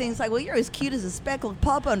started saying things like, well, you're as cute as a speckled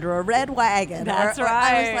pup under a red wagon. That's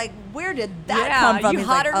right. I was like, where did that come from? You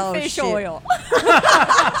hotter than fish oil.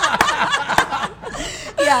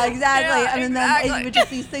 Yeah, exactly. I mean, then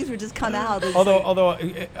these things would just come out. Although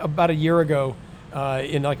about a year ago,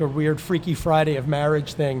 in like a weird Freaky Friday of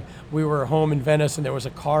marriage thing, we were home in Venice and there was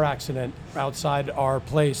a car accident outside our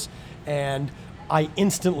place, and I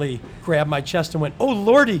instantly grabbed my chest and went, "Oh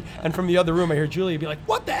Lordy!" And from the other room, I hear Julia be like,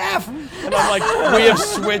 "What the F?" And I'm like, "We have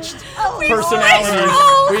switched personalities.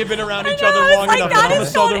 We have been around each other long enough. And I'm a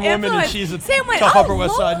Southern woman, and she's a tough Upper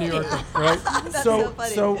West Side New Yorker, right?" So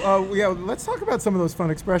let's talk about some of those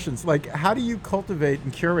fun expressions. Like, how do you cultivate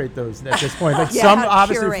and curate those at this point? Like, some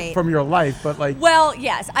obviously from your life, but like. Well,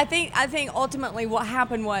 yes, I think ultimately what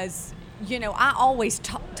happened was, I always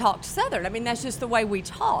talked Southern. I mean, that's just the way we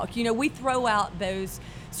talk. We throw out those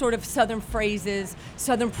sort of Southern phrases,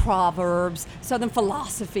 Southern proverbs, Southern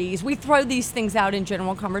philosophies. We throw these things out in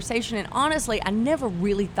general conversation. And honestly, I never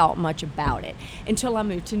really thought much about it until I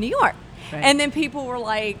moved to New York. Right. And then people were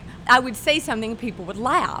like, I would say something and people would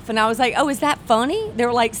laugh. And I was like, "Oh, is that funny?" They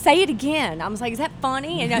were like, "Say it again." I was like, "Is that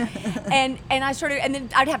funny?" And and I started, and then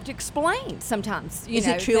I'd have to explain sometimes. Is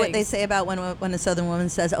it true what they say about when a Southern woman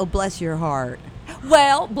says, "Oh, bless your heart"?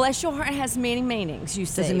 Well, bless your heart has many meanings, you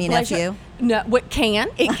see. Does it mean F you? No, it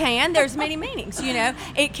can. There's many meanings,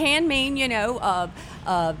 It can mean,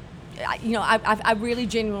 I really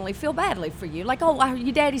genuinely feel badly for you. Like, "Oh,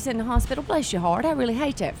 your daddy's in the hospital. Bless your heart. I really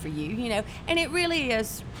hate that for you," And it really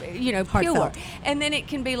is, pure. And then it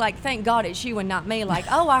can be like, "Thank God it's you and not me." Like,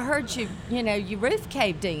 "Oh, I heard you, your roof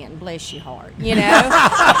caved in. Bless your heart," And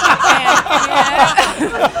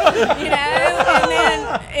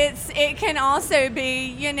then it can also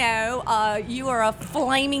be, you are a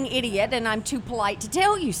flaming idiot and I'm too polite to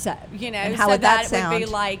tell you so. And how would that sound? Would be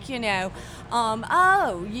like,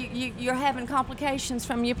 you're having complications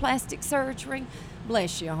from your plastic surgery.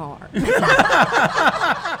 Bless your heart.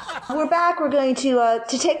 We're back. We're going to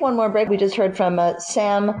take one more break. We just heard from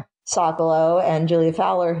Sam Sokolow and Julia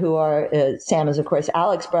Fowler, who are Sam is, of course,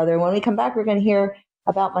 Alex's brother. When we come back, we're going to hear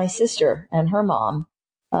about my sister and her mom.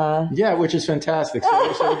 Which is fantastic.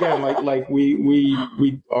 So again, like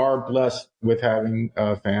we are blessed with having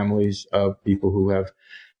families of people who have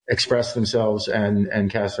express themselves and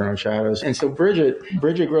cast their own shadows. And so Bridget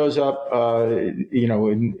grows up,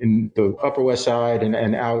 in the Upper West Side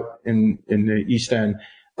and out in the East End.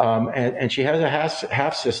 And she has a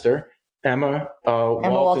half sister, Emma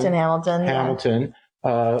Walton Hamilton,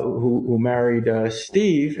 who married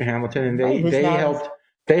Steve Hamilton, and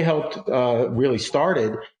they helped really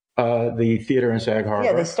started the theater in Sag Harbor.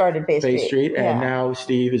 Yeah, they started Bay Street. And now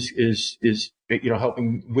Steve is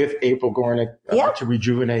helping with April Gornick to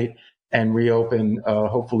rejuvenate and reopen,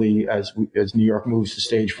 hopefully as New York moves to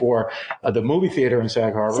Stage 4, the movie theater in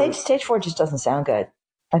Sag Harbor. Stage 4 just doesn't sound good.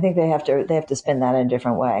 I think they have to spin that in a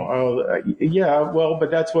different way. But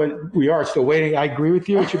that's what we are still waiting. I agree with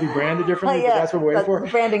you. It should be branded differently, but that's what we're waiting for.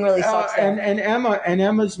 Branding really sucks. And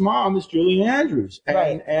Emma's mom is Julie Andrews.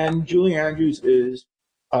 And Julie Andrews is,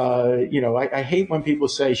 I hate when people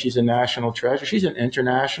say she's a national treasure. She's an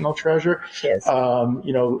international treasure. She is.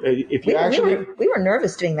 If you we were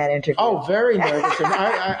nervous doing that interview. Oh, very nervous. And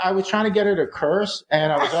I was trying to get her to curse,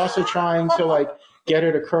 and I was also trying to get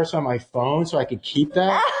her to curse on my phone so I could keep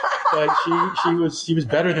that. But she was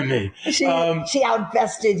better than me. She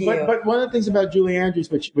outbested you. But one of the things about Julie Andrews,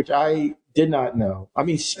 which I did not know, I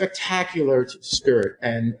mean, spectacular spirit,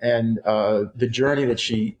 and the journey that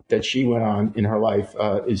she went on in her life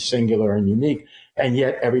is singular and unique, and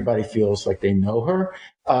yet everybody feels like they know her.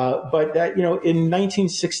 But that in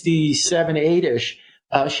 1967, 8-ish,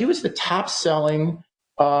 she was the top selling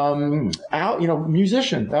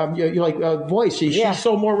musician, voice. She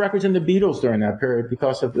sold more records than the Beatles during that period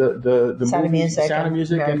because of the Sound of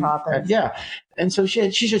Music, and and so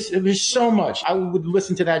there's so much. I would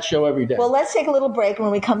listen to that show every day. Well, let's take a little break, and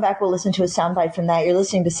when we come back, we'll listen to a soundbite from that. You're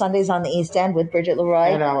listening to Sundays on the East End with Bridget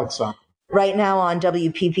Leroy and Alex Sokolow. right now on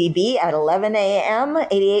WPPB at 11 a.m.,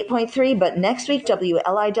 88.3, but next week,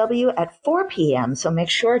 WLIW at 4 p.m. So make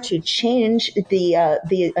sure to change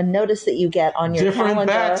the notice that you get on your calendar. Different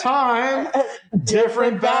bad time,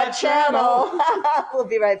 different bad channel. We'll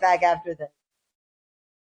be right back after this.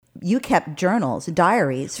 You kept journals,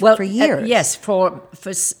 diaries for years. Yes, for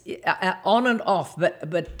on and off, but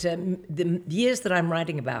the years that I'm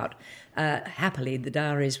writing about, happily, the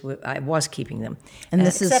diaries I was keeping them. And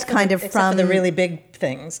this is kind of from the really big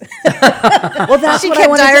things. Well, that's she what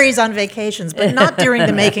kept diaries on vacations, but not during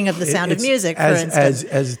the making of The Sound of Music, for instance.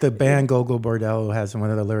 As the band Gogol Bordello has in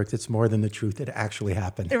one of the lyrics, it's more than the truth. It actually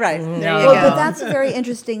happened. Right. There you well, go. but that's a very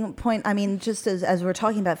interesting point. I mean, just as we're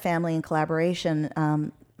talking about family and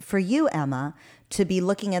collaboration, for you, Emma, to be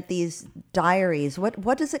looking at these diaries,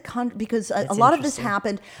 what does it because a lot of this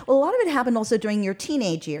happened. Well, a lot of it happened also during your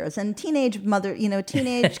teenage years, and teenage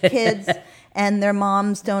kids and their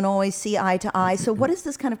moms don't always see eye to eye. So what is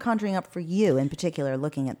this kind of conjuring up for you in particular,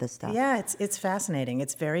 looking at this stuff? Yeah, it's fascinating.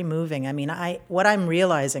 It's very moving. I mean, what I'm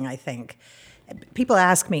realizing, I think, people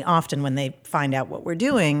ask me often when they find out what we're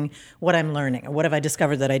doing, what I'm learning, or what have I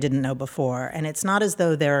discovered that I didn't know before. And it's not as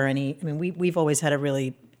though there are any. I mean, we've always had a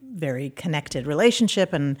really very connected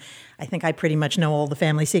relationship, and I think I pretty much know all the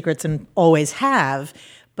family secrets and always have.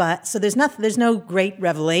 But so there's no great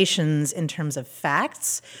revelations in terms of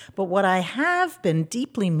facts. But what I have been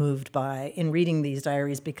deeply moved by in reading these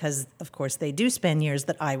diaries, because of course they do span years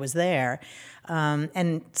that I was there,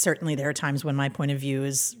 and certainly there are times when my point of view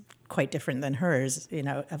is quite different than hers,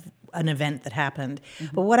 of an event that happened.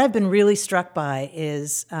 Mm-hmm. But what I've been really struck by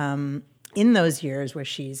is in those years where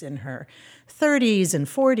she's in her 30s and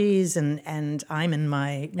 40s, and I'm in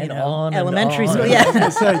my elementary school. Yeah,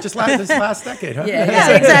 just this last decade, huh?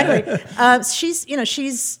 Yeah, exactly.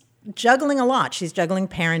 She's juggling a lot. She's juggling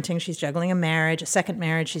parenting. She's juggling a marriage, a second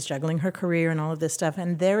marriage. She's juggling her career and all of this stuff.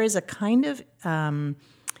 And there is a kind of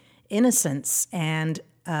innocence and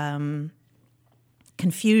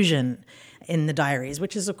confusion in the diaries,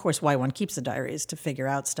 which is, of course, why one keeps the diaries, to figure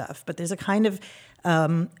out stuff. But there's a kind of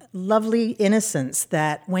lovely innocence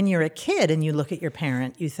that when you're a kid and you look at your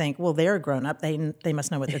parent, you think, well, they're a grown-up. They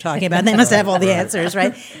must know what they're talking about. They must have all the answers,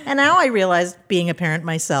 right? And now I realize, being a parent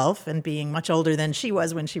myself and being much older than she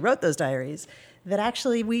was when she wrote those diaries, that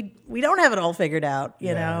actually we don't have it all figured out,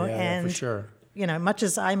 you know? And for sure. Much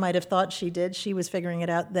as I might have thought she did, she was figuring it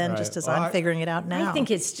out then, just as I'm figuring it out now. I think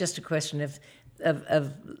it's just a question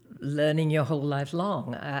of learning your whole life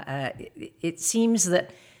long. It seems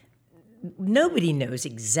that nobody knows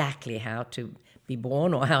exactly how to be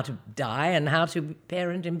born or how to die and how to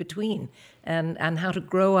parent in between and how to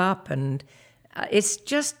grow up. And it's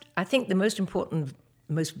just, I think, the most important,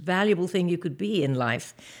 most valuable thing you could be in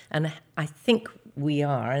life. And I think we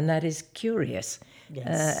are, and that is curious.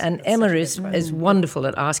 Yes, and Emma is wonderful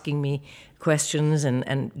at asking me questions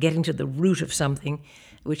and getting to the root of something,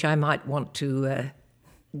 which I might want to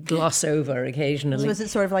gloss over occasionally. So is it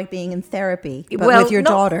sort of like being in therapy, but with your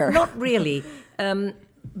daughter? Not really.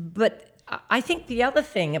 But I think the other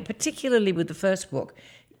thing, particularly with the first book,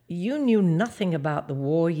 you knew nothing about the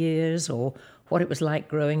war years or what it was like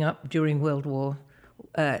growing up during World War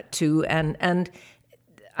II. And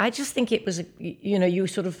I just think it was, you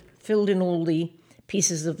sort of filled in all the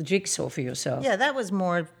pieces of the jigsaw for yourself. Yeah, that was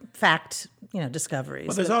more fact, discoveries.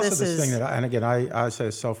 Well, there's also this thing that, and again, I say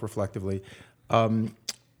self-reflectively,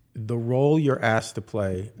 the role you're asked to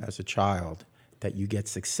play as a child, that you get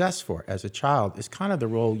success for as a child, is kind of the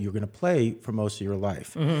role you're going to play for most of your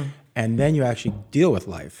life. Mm-hmm. And then you actually deal with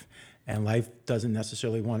life. And life doesn't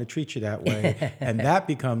necessarily want to treat you that way. And that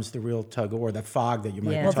becomes the real tug of war, that fog that you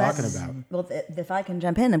might be talking about. Well, if I can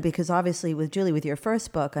jump in, because obviously with Julie, with your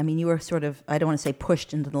first book, I mean, you were sort of, I don't want to say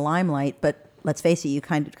pushed into the limelight, but let's face it, you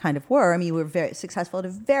kind of were. I mean, you were very successful at a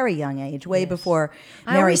very young age, way before Mary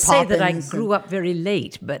Poppins. I always say that I grew up very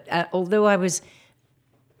late, but although I was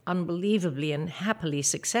unbelievably and happily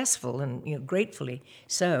successful, and gratefully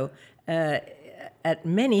so, at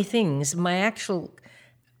many things, my actual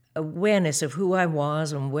awareness of who I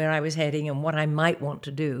was and where I was heading and what I might want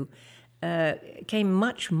to do came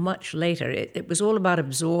much, much later. It was all about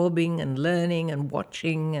absorbing and learning and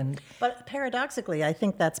watching. But paradoxically, I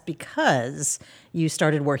think that's because you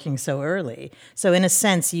started working so early. So in a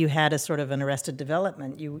sense, you had a sort of an arrested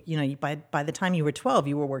development. By the time you were 12,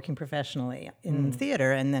 you were working professionally in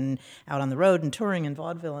theater and then out on the road and touring and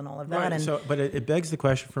vaudeville and all of that. Right. But it begs the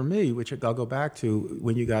question for me, which I'll go back to,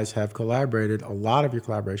 when you guys have collaborated, a lot of your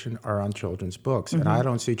collaboration are on children's books. Mm-hmm. And I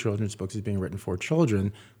don't see children's books as being written for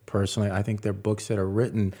children. Personally, I think they're books that are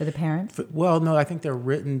written for the parents. No, I think they're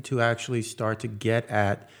written to actually start to get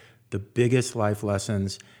at the biggest life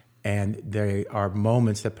lessons and they are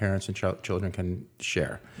moments that parents and children can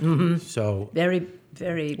share. Mm-hmm. So very,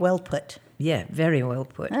 very well put. Yeah, very well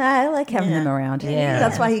put. I like having them around. Yeah,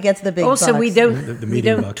 that's why he gets the big. Also, bucks. we don't The we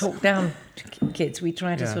don't bucks. talk down to kids. We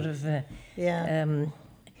try to sort of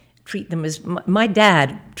treat them as my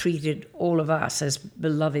dad treated all of us as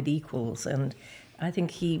beloved equals, and I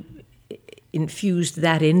think he infused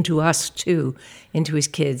that into us too, into his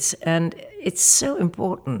kids. And it's so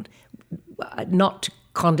important not to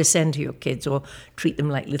condescend to your kids or treat them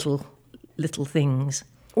like little things.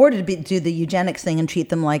 Or to do the eugenics thing and treat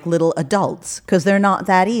them like little adults, because they're not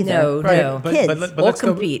that either. No, right. no. Kids. But or let's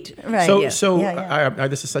go- compete. Right. So Yeah.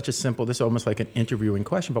 this is such a simple, this is almost like an interviewing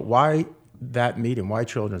question, but why that medium? Why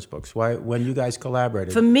children's books? Why, when you guys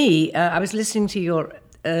collaborated? For me, I was listening to your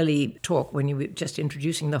early talk when you were just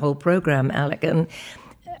introducing the whole program, Alec, and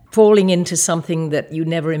falling into something that you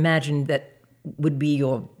never imagined that would be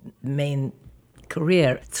your main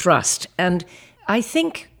career thrust. And I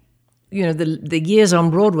think, you know, the years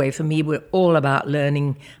on Broadway for me were all about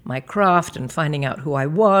learning my craft and finding out who I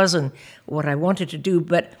was and what I wanted to do.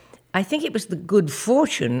 But I think it was the good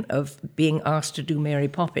fortune of being asked to do Mary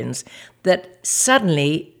Poppins that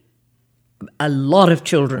suddenly a lot of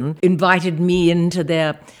children invited me into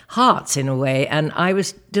their hearts in a way, and I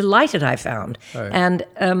was delighted, I found. Right.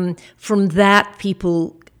 And from that,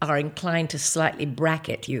 people are inclined to slightly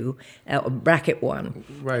bracket you, or bracket one.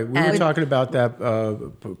 Right. We were talking about that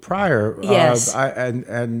prior. Yes.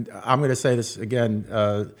 And I'm going to say this again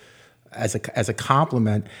as a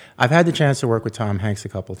compliment. I've had the chance to work with Tom Hanks a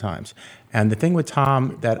couple of times, and the thing with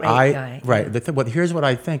Tom that Great guy. Right. Here's what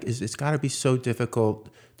I think is it's got to be so difficult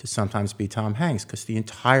to sometimes be Tom Hanks because the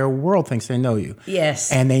entire world thinks they know you.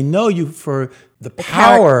 Yes. And they know you for the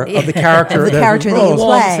power of the character, the character that you play.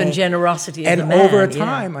 Warmth and generosity of and the man. over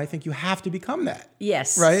time, I think you have to become that.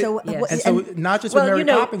 Yes. Right? So, Yes. And so not just with Mary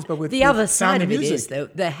Poppins, but with the with other Sound side of it Music. is, though,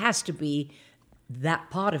 there has to be that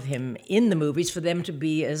part of him in the movies for them to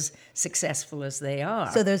be as successful as they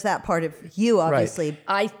are. So there's that part of you, obviously.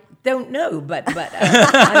 I don't know, but I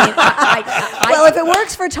mean, Well, if it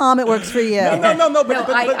works for Tom, it works for you. No.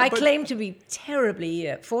 I claim to be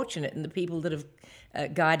terribly fortunate in the people that have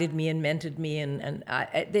guided me and mentored me, and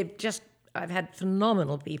I've had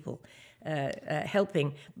phenomenal people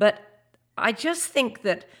helping. But I just think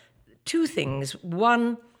that two things.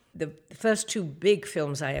 One, the first two big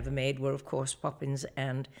films I ever made were, of course, Poppins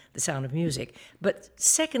and The Sound of Music. But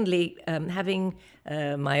secondly, having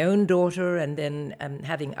my own daughter and then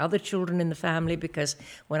having other children in the family, because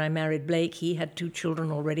when I married Blake, he had 2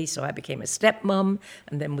 children already, so I became a stepmom,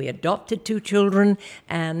 and then we adopted 2 children,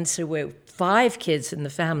 and so we're 5 kids in the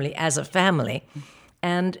family as a family.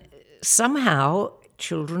 And somehow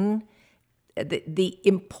children, the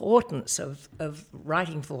importance of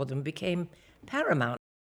writing for them became paramount.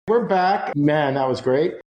 We're back. Man, that was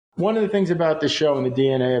great. One of the things about the show and the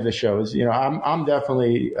DNA of the show is, you know, I'm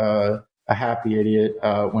definitely a happy idiot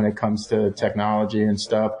when it comes to technology and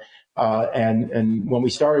stuff. And when we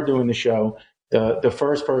started doing the show, the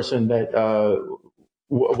first person that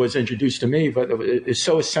was introduced to me, but is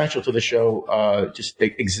so essential to the show, just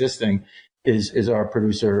existing, is our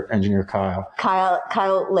producer, engineer Kyle.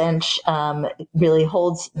 Kyle Lynch really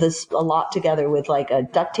holds this a lot together with like a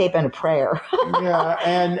duct tape and a prayer. Yeah,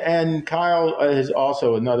 and Kyle is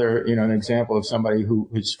also another, you know, an example of somebody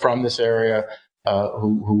who's from this area,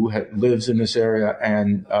 who lives in this area,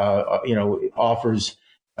 and you know, offers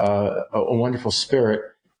a wonderful spirit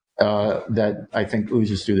that I think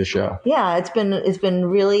oozes through the show. Yeah, it's been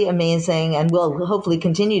really amazing, and will hopefully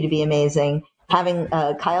continue to be amazing. Having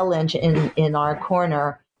Kyle Lynch in our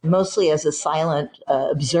corner, mostly as a silent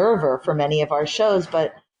observer for many of our shows,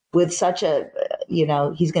 but with such a, you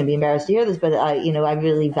know, he's going to be embarrassed to hear this, but I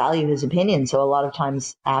really value his opinion. So a lot of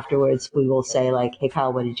times afterwards we will say like, hey,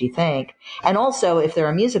 Kyle, what did you think? And also if there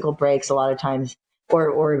are musical breaks, a lot of times,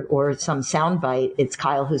 or some soundbite, it's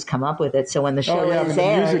Kyle who's come up with it. So when the show is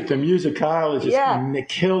aired, the music, Kyle is just it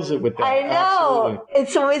kills it with that. I know. Absolutely.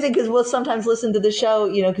 It's so amazing because we'll sometimes listen to the show,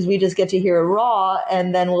 you know, because we just get to hear it raw,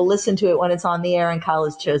 and then we'll listen to it when it's on the air, and Kyle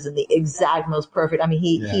has chosen the exact most perfect. I mean,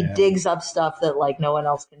 he digs up stuff that like no one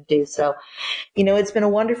else can do. So, you know, it's been a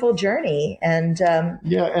wonderful journey, and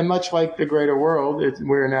and much like the greater world,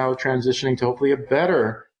 we're now transitioning to hopefully a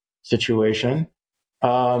better situation.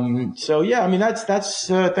 So yeah, I mean, that's,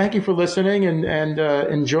 thank you for listening, and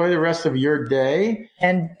enjoy the rest of your day.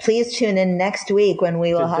 And please tune in next week when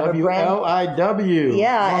we will have a brand WLIW.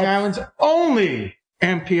 Yeah. Long Island's only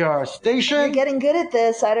NPR station. You're getting good at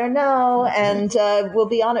this. I don't know. And, we'll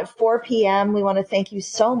be on at 4 p.m. We want to thank you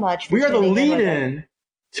so much for We are the tuning in with us. lead-in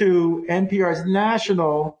to NPR's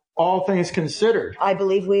national all things considered. I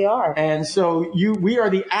believe we are. And so we are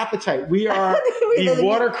the appetite. We are the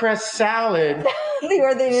watercress salad. We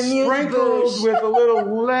are the sprinkled with a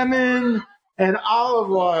little lemon and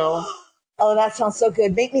olive oil. Oh, that sounds so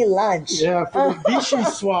good. Make me lunch. Yeah, for the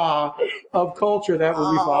vichyssoise of culture that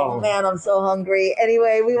will be following. Oh, man, I'm so hungry.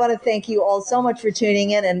 Anyway, we want to thank you all so much for tuning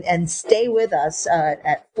in and stay with us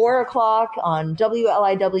at 4 o'clock on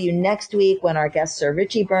WLIW next week when our guests are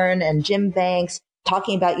Richie Byrne and Jim Banks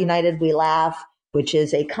talking about United We Laugh, which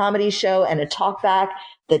is a comedy show and a talkback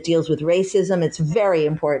that deals with racism. It's very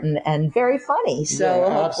important and very funny. So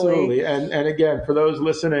yeah, absolutely. And again, for those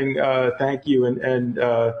listening, thank you. And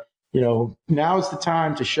now is the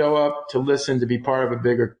time to show up, to listen, to be part of a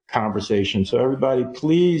bigger conversation. So everybody,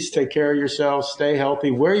 please take care of yourselves, stay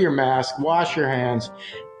healthy, wear your mask, wash your hands,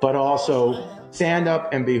 but also stand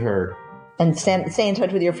up and be heard. And stay in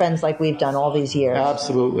touch with your friends like we've done all these years.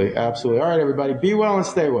 Absolutely, absolutely. All right, everybody, be well and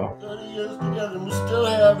stay well. 30 years together, we're still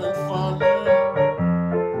having fun.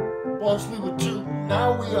 Once we were two,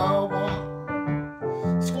 now we are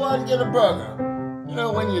one. Let's go out and get a burger.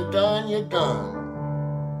 When you're done, you're done.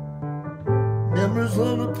 Memories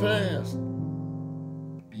of the past.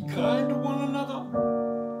 Be kind to one another.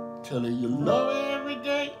 Tell her you love her every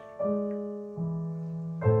day.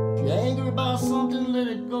 If you're angry about something, let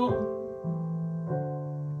it go.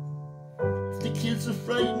 If the kid's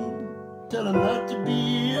afraid, tell her not to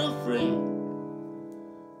be afraid.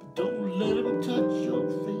 But don't let him touch